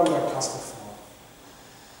and the globular cluster form.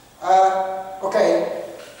 Okay,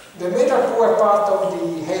 the major poor part of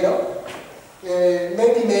the halo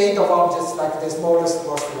may be made of objects like the smallest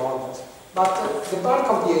gross spheroids, but the bulk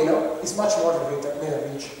of the halo is much more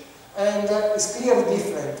rich and is clearly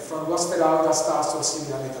different from gross spheroidal stars of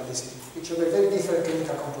similar metallicity, which have a very different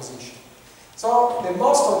chemical composition. So the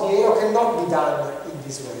most of the halo cannot be done in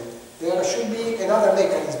this way. There should be another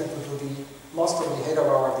mechanism to do the most of the halo of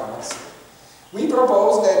our galaxy. We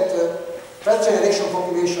propose that first generation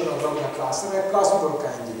population of globular cluster a plausible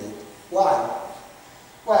candidate. Why?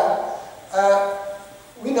 Well,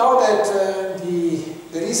 we know that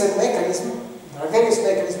there is a mechanism, there are various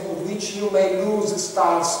mechanisms in which you may lose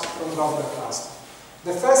stars from globular cluster.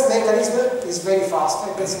 The first mechanism is very fast,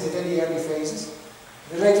 it is in the very early phases,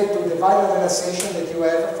 related to the violent relaxation that you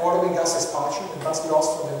have following gas expulsion and thus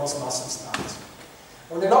loss from the most massive stars.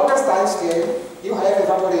 On the longer time scale, you have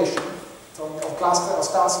evaporation of cluster of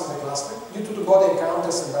stars in the cluster due to the body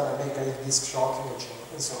encounters and other mechanism, disk shocking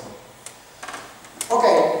and so on.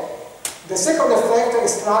 Okay, the second effect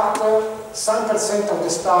extract some percent of the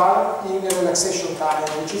star in a relaxation time,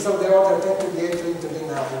 which is of the order 10 to the 8 to the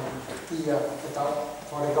 9 here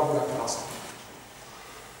for a globular cluster.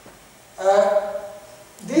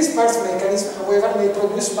 This first mechanism, however, may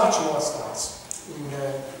produce much more stars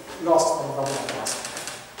lost from globular cluster.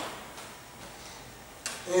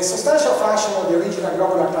 A substantial fraction of the original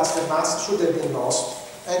globular cluster mass should have been lost,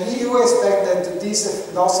 and you expect that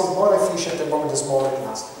this loss is more efficient among the smaller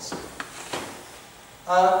clusters.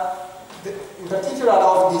 In particular,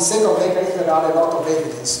 of the second mechanism, there are a lot of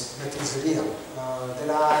evidence that is real.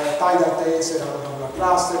 There are tidal tails around the globular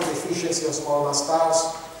cluster, the efficiency of small mass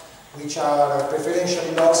stars, which are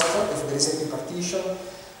preferentially lost if there is a bipartition.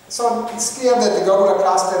 So it's clear that the globular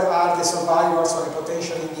cluster are the survivors of a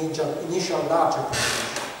potentially initial larger population.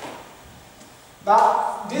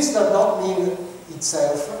 But this does not mean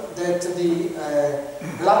itself that the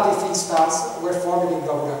blood defeat stars were formed in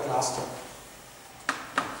globular cluster.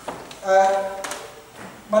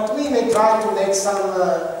 But we may try to make some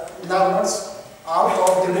numbers out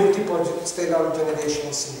of the multiple stellar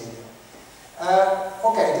generation scenario.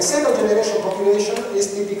 Okay, the second generation population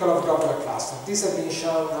is typical of globular cluster. This has been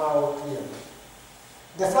shown now clearly.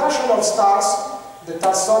 The fraction of stars that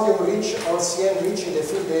are sodium rich or CN rich in the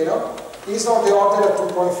field error is of the order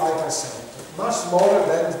of 2.5%, much smaller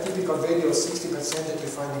than the typical value of 60% that you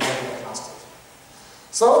find in globular clusters.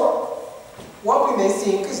 So, what we may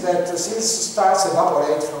think is that since stars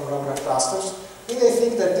evaporate from globular clusters, we may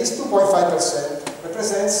think that this 2.5%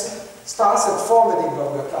 represents stars that formed in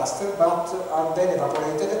globular cluster but are then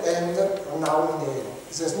evaporated and are now in the halo.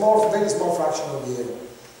 It's a very small fraction of the halo.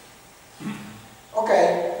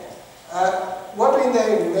 Okay, what we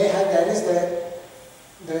may have then is the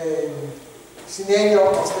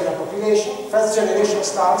scenario of stellar population, first generation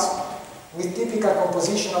stars with typical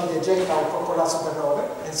composition of the J-type popular supernova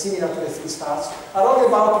and similar to the field stars are only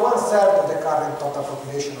about 1/3 of the current total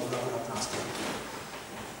population of globular cluster.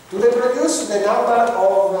 To reproduce the number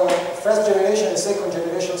of first generation and second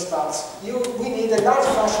generation stars, we need a large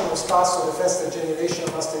fraction of stars, so the first generation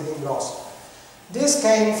must have been lost. This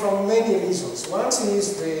came from many reasons. One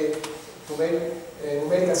is to make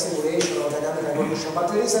numerical simulation or dynamic evolution, but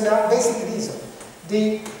there is a basic reason.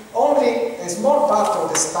 Only a small part of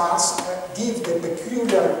the stars give the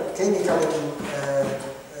peculiar chemical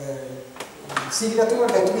signature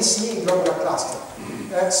that we see in globular cluster.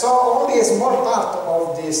 So only a small part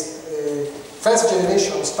of these first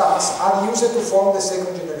generation stars are used to form the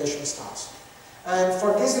second generation stars. And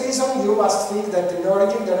for this reason, you must think that in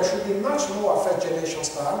origin there should be much more first generation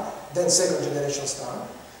star than second generation star.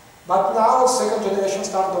 But now second generation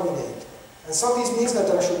stars dominate. And so this means that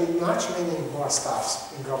there should be many more stars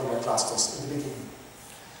in globular clusters in the beginning.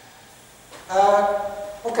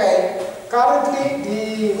 Okay, currently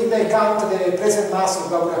we may count the present mass of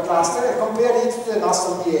globular cluster and compare it to the mass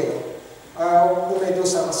of the halo. We may do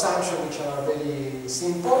some assumptions which are very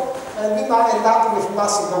simple, and we might end up with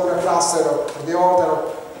mass of globular cluster of the order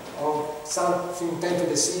of something 10 to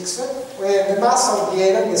the 6, where the mass of the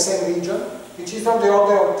halo in the same region, which is of the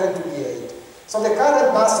order of 10 to the 8. So the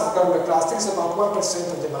current mass of globular cluster is about 1%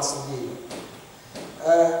 of the mass of the halo.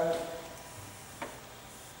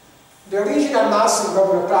 The original mass in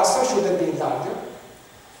globular cluster should have been larger.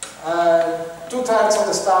 2/3 of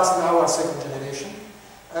the stars now are second generation.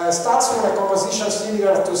 Stars from a composition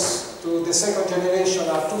similar to the second generation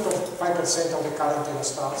are 2.5% of the current halo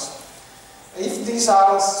stars. If these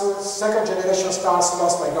are second generation stars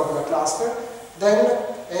lost by globular cluster,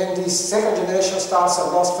 and these second generation stars are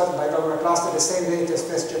lost by globular cluster at the same rate as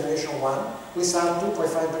first generation one, we sum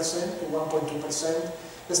 2.5% to 1.2%.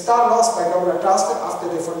 The star lost by globular cluster after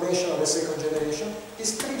the formation of the second generation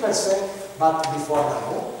is 3%, but before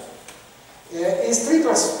now, is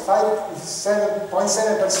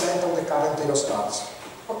 3.7% of the current halo stars.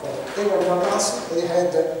 Okay, they were not massive, they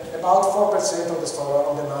had about 4% of the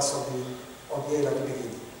mass of the halo at the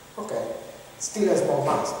beginning. Okay, still a small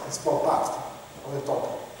mass, a small part of the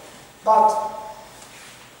total. But,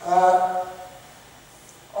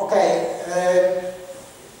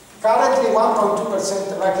 currently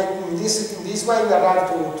 1.2%, like in this way we arrive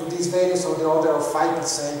to these values of the order of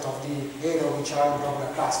 5% of the halo which are in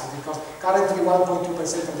globular cluster, because currently 1.2%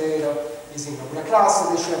 of the halo is in globular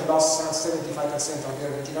cluster. They should have lost 75% of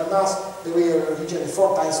their original mass. They were originally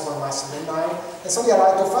 4 times more massive than now, and so we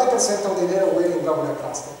arrive to 5% of the halo were in globular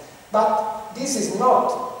cluster. But this is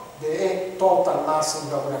not the total mass in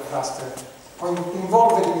globular cluster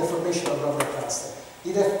involved in the formation of globular cluster.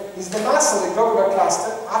 It is the mass of the globular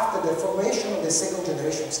cluster after the formation of the second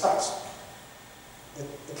generation stars.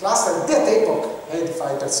 The cluster at that epoch had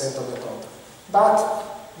 5% of the total. But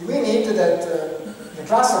we need that the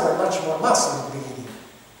cluster were much more massive in the beginning.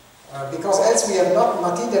 Because else we have not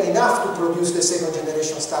material enough to produce the second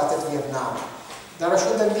generation star that we have now. There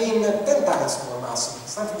should have been 10 times more massive,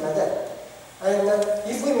 something like that. And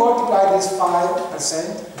if we multiply this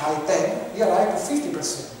 5% by 10, we arrive to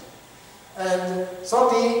 50%. And so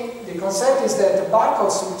the concept is that the bulk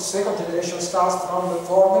of second generation stars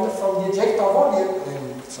formed from the ejecta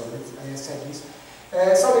volume. Sorry, I said this.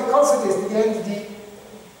 So the concept is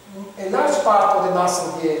a large part of the mass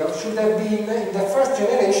of the halo should have been in the first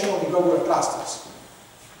generation of the globular clusters.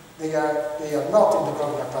 They are not in the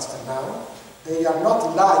globular cluster now. They are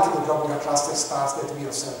not like the globular cluster stars that we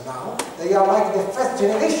observe now. They are like the first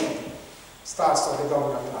generation stars of the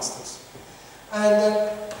globular clusters. And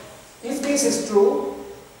if this is true,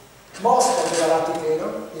 most of the galactic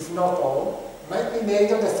halo, if not all, might be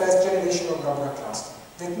made of the first generation of globular cluster.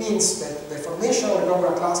 That means that the formation of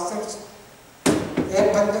globular clusters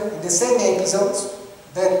happened in the same episodes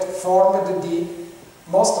that formed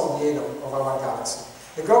most of the halo of our galaxy.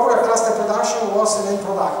 The globular cluster production was an end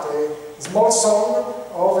product, a small sum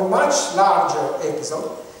of a much larger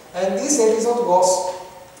episode, and this episode was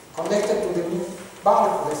connected to the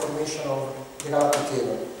bulk of the formation of the galactic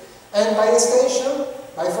halo. And by extension,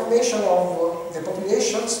 by formation of the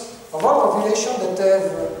populations, of all populations that have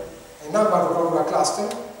a number of globular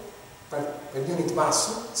clusters per unit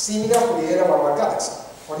mass, similar to the area of our galaxy.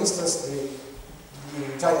 For instance, the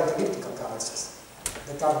giant elliptical galaxies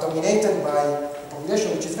that are dominated by a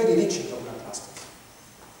population which is very rich in globular clusters.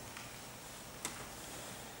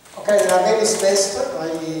 Okay, there are various tests. I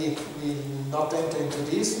will not enter into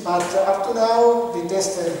this, but up to now the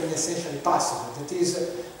tests have been essentially passive. That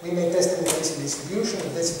is, we may test the density distribution,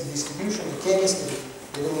 the chemistry,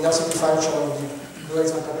 the luminosity function of the blue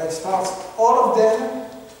extraterrestrial stars. All of them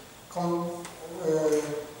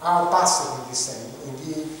are passive in this sense.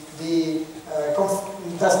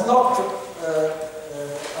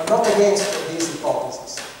 Are not against these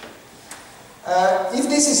hypotheses. If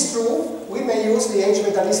this is true, we may use the age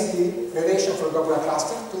metallicity relation for globular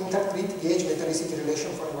cluster to interpret the age metallicity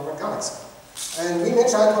relation for our galaxy. And we may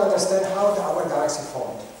try to understand how our galaxy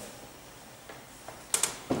formed.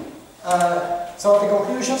 So the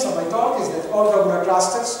conclusions of my talk is that all globular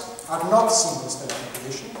clusters are not single stellar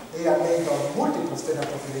population. They are made of multiple stellar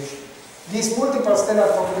population. This multiple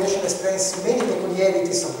stellar population explains many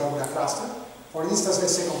peculiarities of globular cluster. For instance, the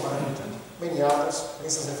second parameter, many others, for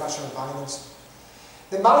instance, the functional binaries.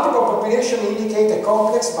 The multiple population indicate a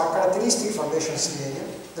complex but characteristic formation scenario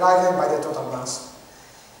driven by the total mass.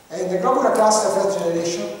 And the globular cluster first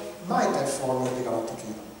generation might have formed the galactic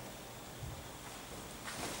halo.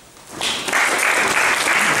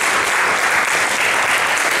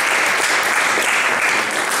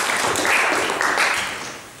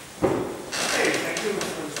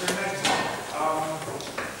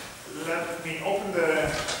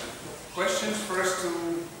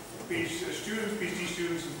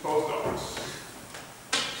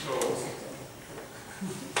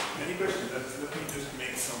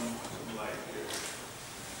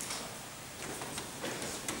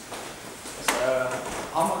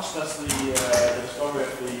 How much does the discovery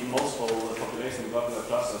of the multiple population of globular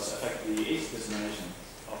clusters affect the age dissemination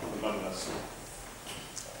of the globulars?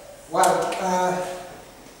 Well,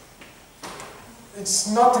 it's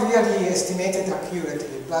not really estimated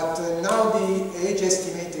accurately, but now the age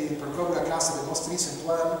estimated per globular cluster, the most recent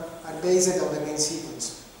one, are based on the main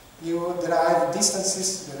sequence. You derive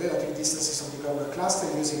distances, the relative distances of the globular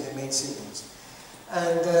cluster using the main sequence.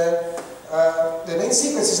 And the main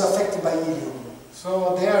sequence is affected by helium.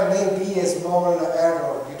 So there may be a small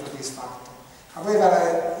error due to this factor.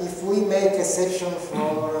 However, if we make exception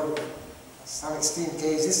for some extreme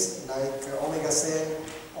cases, like omega-10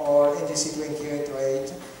 or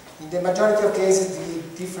NGC2808, in the majority of cases the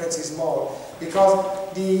difference is small,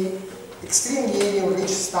 because the extremely helium-rich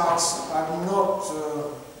stars are not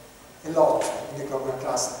a lot in the globular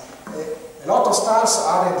cluster. A lot of stars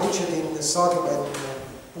are enriched in sodium and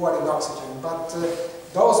poor in oxygen, but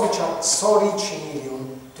those which are so rich in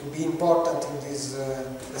helium to be important in this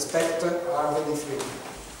respect are very few.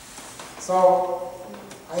 So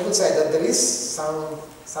I would say that there is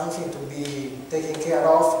something to be taken care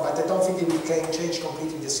of, but I don't think we can change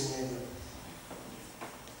completely the scenario.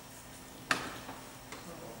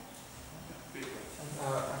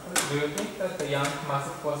 Do you think that the young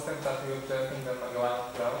massive clusters that we observe in the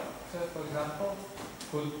Magellanic Cloud, for example,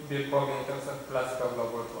 could be progenitors of classical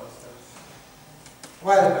globular clusters?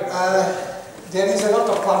 Well, there is a lot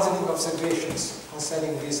of puzzling observations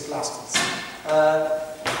concerning these clusters.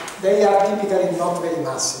 They are typically not very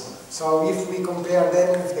massive. So if we compare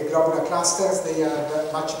them with the globular clusters, they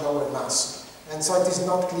are much lower mass. And so it is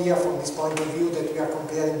not clear from this point of view that we are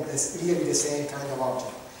comparing really the same kind of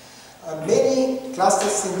object. Many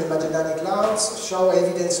clusters in the Magellanic Clouds show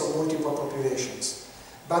evidence of multiple populations.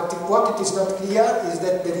 But what it is not clear is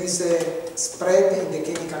that there is a spread in the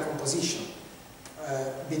chemical composition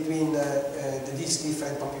between these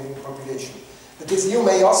different populations. That is, you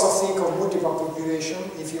may also think of multiple population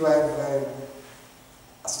if you have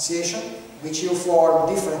association, which you form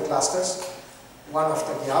different clusters, one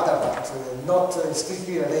after the other, but not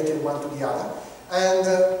strictly related one to the other.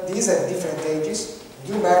 And these have different ages.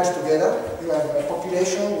 You merge together, you have a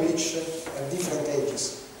population which have different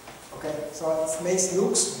ages. Okay, so it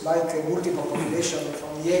looks like a multiple population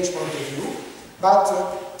from the age point of view, but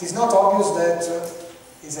it is not obvious that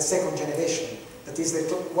it's a second generation. That is, that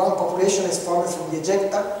one population is formed from the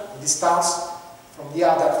ejecta, the stars, from the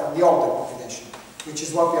other, from the older population, which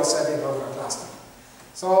is what we observe in globular cluster.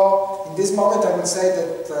 So, in this moment, I would say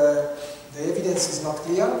that the evidence is not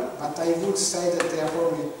clear, but I would say that they are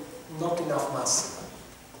probably not enough massive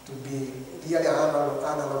to be really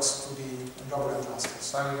analogs to the globular clusters.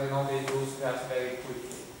 So they know they lose gas very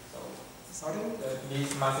quickly. So sorry?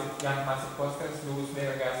 These young massive clusters lose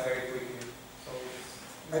their gas very quickly. So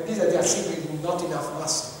maybe that they are simply not enough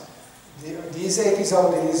mass. This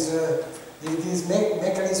episode is, this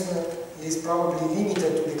mechanism is probably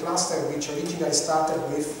limited to the cluster which originally started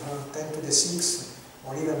with 10 to the 6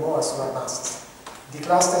 or even more solar masses. The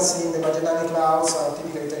clusters in the Magellanic Clouds are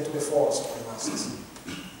typically 10 to the 4 solar masses.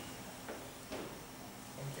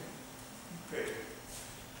 Okay.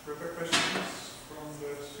 Further questions from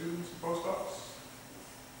the students and postdocs?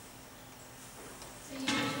 So you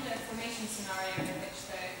mentioned a formation scenario in which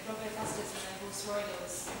the globular clusters and the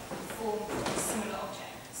borsoroidals form similar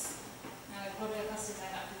objects. Now the globular clusters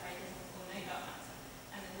end up with very little or no dark matter,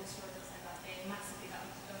 and the borsoroidals end up being massively dark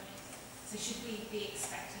matter dominated. So should we be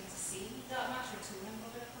expecting to see dark matter at all in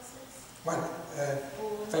globular clusters? Well,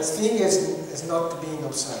 first thing is not being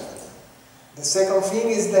observed. The second thing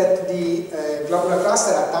is that the globular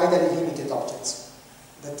clusters are tidally limited objects.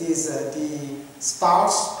 That is, the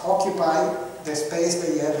stars occupy the space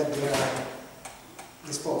they have at their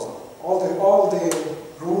disposal. All the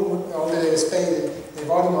room, all the space, the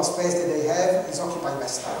volume of space that they have is occupied by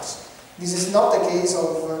stars. This is not the case of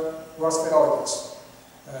dwarf spheroidals.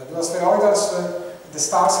 Dwarf spheroidals, the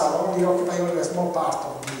stars are only occupying a small part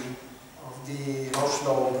of the Roche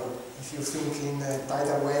lobe. If you think in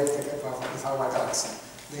tidal wave with our galaxy,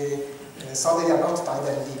 so they are not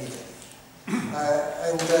tidally limited.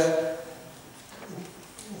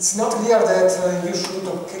 It's not clear that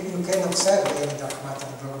you can observe any dark matter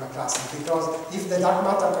in globular cluster, because if the dark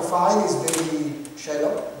matter profile is very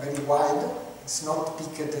shallow, very wide, it's not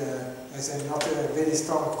peaked, it's not a very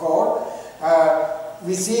strong core.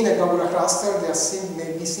 Within a globular cluster, there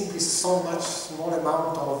may be simply so much small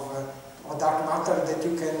amount of dark matter that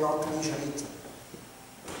you cannot measure it.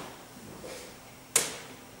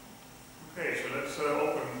 Okay, so let's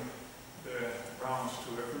open the rounds to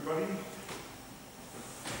everybody.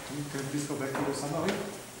 Can you please go back to your summary?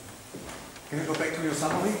 Can you go back to your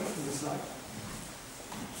summary in the slide?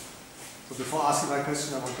 So before asking my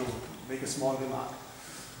question, I want to make a small remark.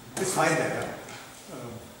 It's fine there.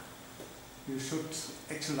 You should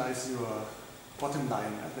actualize your bottom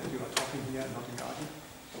line, that you are talking here and not in garden.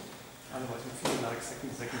 Otherwise you feel like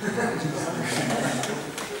second.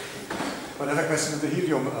 But I have a question of the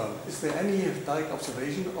helium. Is there any direct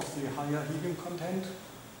observation of the higher helium content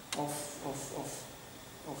of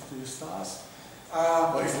the stars?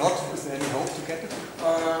 Or if not, is there any hope to get it?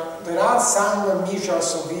 There are some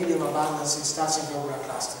measures of helium abundance in stars in globular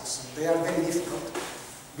clusters. They are very difficult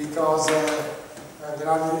because there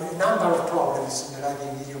are a number of problems in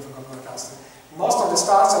deriving helium from globular clusters. Most of the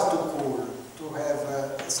stars are too cool to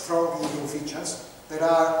have strong helium features. There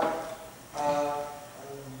are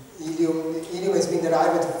helium has been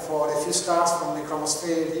derived for a few stars from the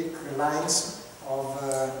chromospheric lines of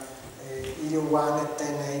helium 1 at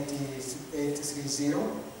 108830.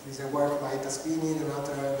 There is a work by Taspini,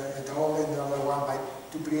 another at home, and another one by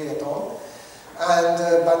debris at all. And,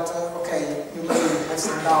 okay, you may have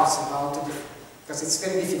some doubts about it, because it's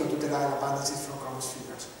very difficult to derive abundances from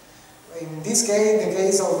chromospheres. In this case, in the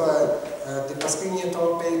case of the Pasquini et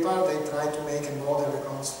al. Paper, they try to make a model of the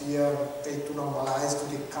chromosphere, they to normalize to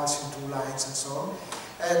the calcium 2 lines and so on.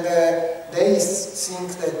 And they think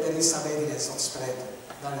that there is some evidence of spread,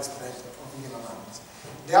 direct spread of helium abundance.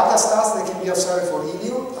 The other stars that can be observed for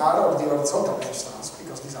helium are the horizontal range stars,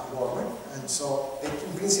 because these are warmer, and so they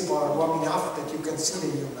in principle are warm enough that you can see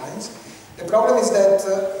the helium lines. The problem is that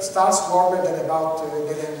stars warmer than about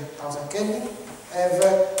 11,000 Kelvin have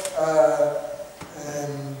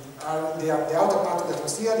the outer part of the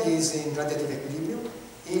atmosphere is in radiative equilibrium.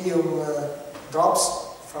 Helium drops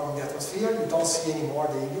from the atmosphere. You don't see anymore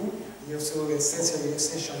the helium. You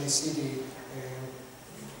essentially see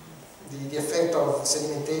the effect of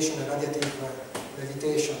sedimentation and radiative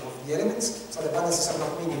levitation of the elements. So the abundances are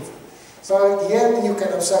not meaningful. So at the end, you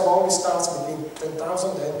can observe all the stars between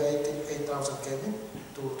 10,000 and 8,000 Kelvin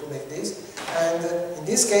to make this. And in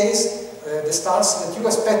this case, the stars that you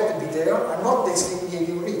expect to be there are not extremely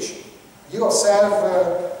helium rich. You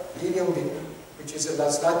observe helium, which is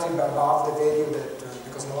slightly above the value that the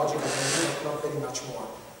cosmological value, but not very much more.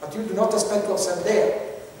 But you do not expect to observe there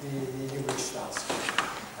the helium rich stars.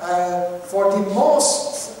 For the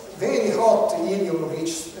most very hot helium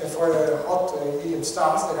rich, for hot helium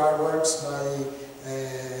stars, there are works by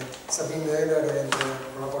Sabine Möller and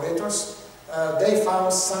collaborators. They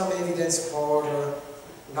found some evidence for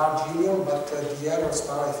large helium, but the errors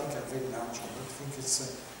are, I think, are very large. I don't think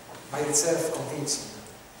it's by itself convincing.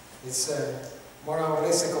 It's more or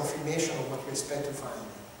less a confirmation of what we expect to find.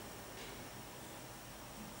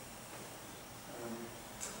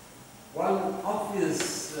 One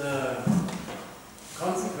obvious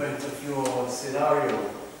consequence of your scenario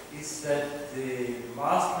is that the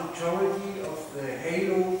vast majority of the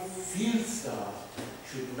halo field stars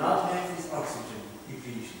should not have this oxygen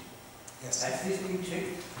depletion. Yes. Has this been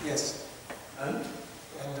checked? Yes. And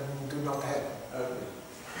do not have. Okay.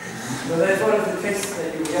 So that's one of the tests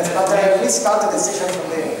that you yes, but we started the session from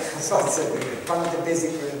there. So it's one of the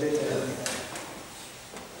basic data.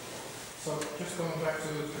 So just going back to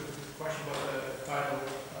the question about the tidal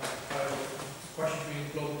question between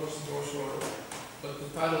global clusters and dorsal, but the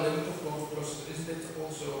tidal limit of global clusters, isn't it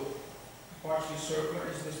also partially circular?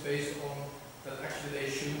 Is this based on that actually they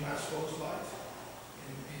assume mass flows light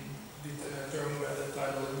in determining where the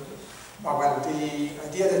tidal limit is? Oh, well, the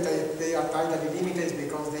idea that they are tidally limited is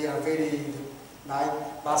because they are very light,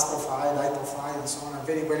 mass profile, light profile, and so on, are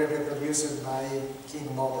very well reproduced by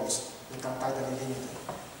King models that are tidally limited.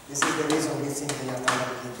 This is the reason we think they are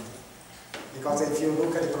tidally limited. Because if you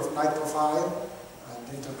look at the light profile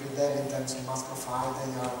and interpret them in terms of mass profile,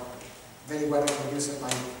 they are very well reproduced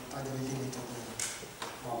by tidally limited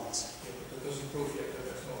models. Yeah, but that doesn't prove yet that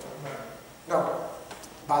there's no dark matter. No.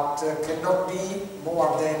 But cannot be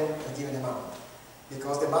more than a given amount,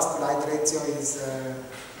 because the mass to light ratio is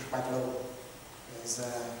quite low.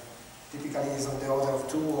 Typically is on the order of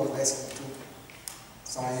 2 or less than 2.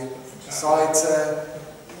 So it's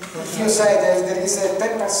if you say there is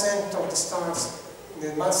 10% of the stars,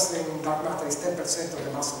 the mass in dark matter is 10% of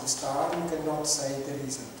the mass of the star, you cannot say there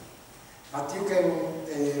isn't. But you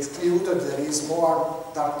can exclude that there is more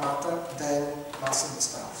dark matter than mass in the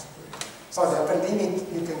stars. So the upper limit,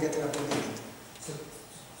 you can get an upper limit. So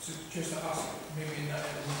just to ask, maybe in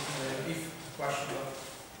if question,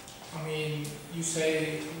 but I mean, you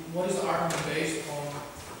say, what is the argument based on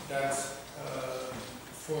that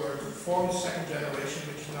to form the second generation,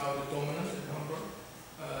 which is now the dominant number,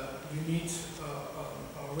 you need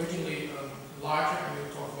originally larger, and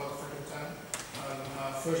we'll talk about the factor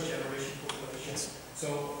 10, first generation populations. So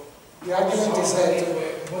the argument is that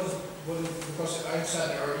because I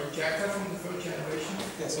understand there are ejecta from the first generation.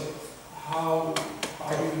 Yes. But how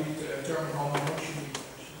do you determine how much you need?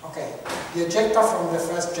 Okay. The ejecta from the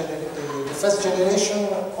first generation,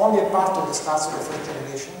 only a part of the stars of the first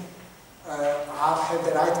generation have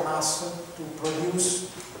the right mass to produce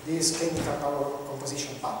this chemical power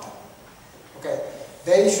composition pattern. Okay.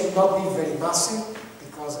 They should not be very massive,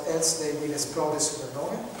 because else they will explode as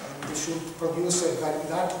supernova, and they should produce a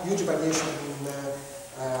huge variation in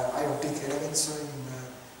iron peak elements.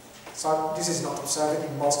 So this is not observed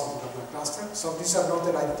in most of the globular cluster. So these are not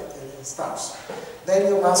the right stars. Then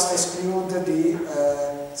you must exclude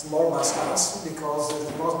the small mass stars, because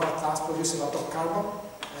the small mass stars produce a lot of carbon,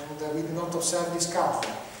 and we do not observe this carbon.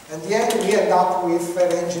 And yet we end up with a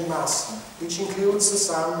range in mass, which includes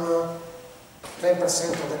some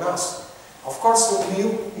 10% of the mass. Of course,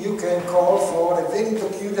 you can call for a very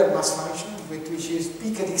peculiar mass function, which is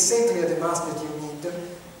peaked exactly at the mass that you need need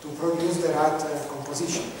to produce the right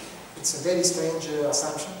composition. It's a very strange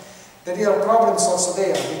assumption. The real problem is also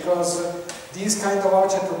there, because these kind of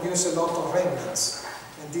objects produce a lot of remnants.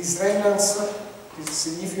 And these remnants,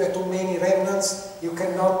 if you have too many remnants, you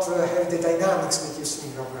cannot have the dynamics that you see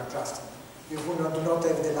in globular clustering. You do not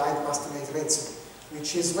have the light mass-to-weight ratio,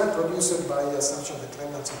 which is well produced by the assumption that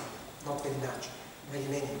remnants are not very large, very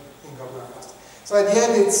many in globular clustering. So at the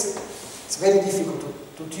end, it's very difficult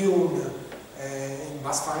to tune in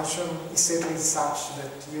mass function. It's certainly such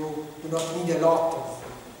that you do not need a lot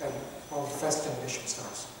of first generation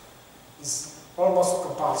stars. It's almost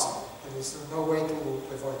compulsory. There is no way to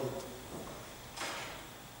avoid it.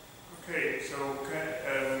 Okay, so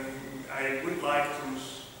I would like to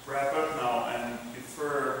wrap up now and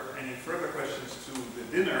defer any further questions to the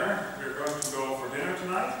dinner.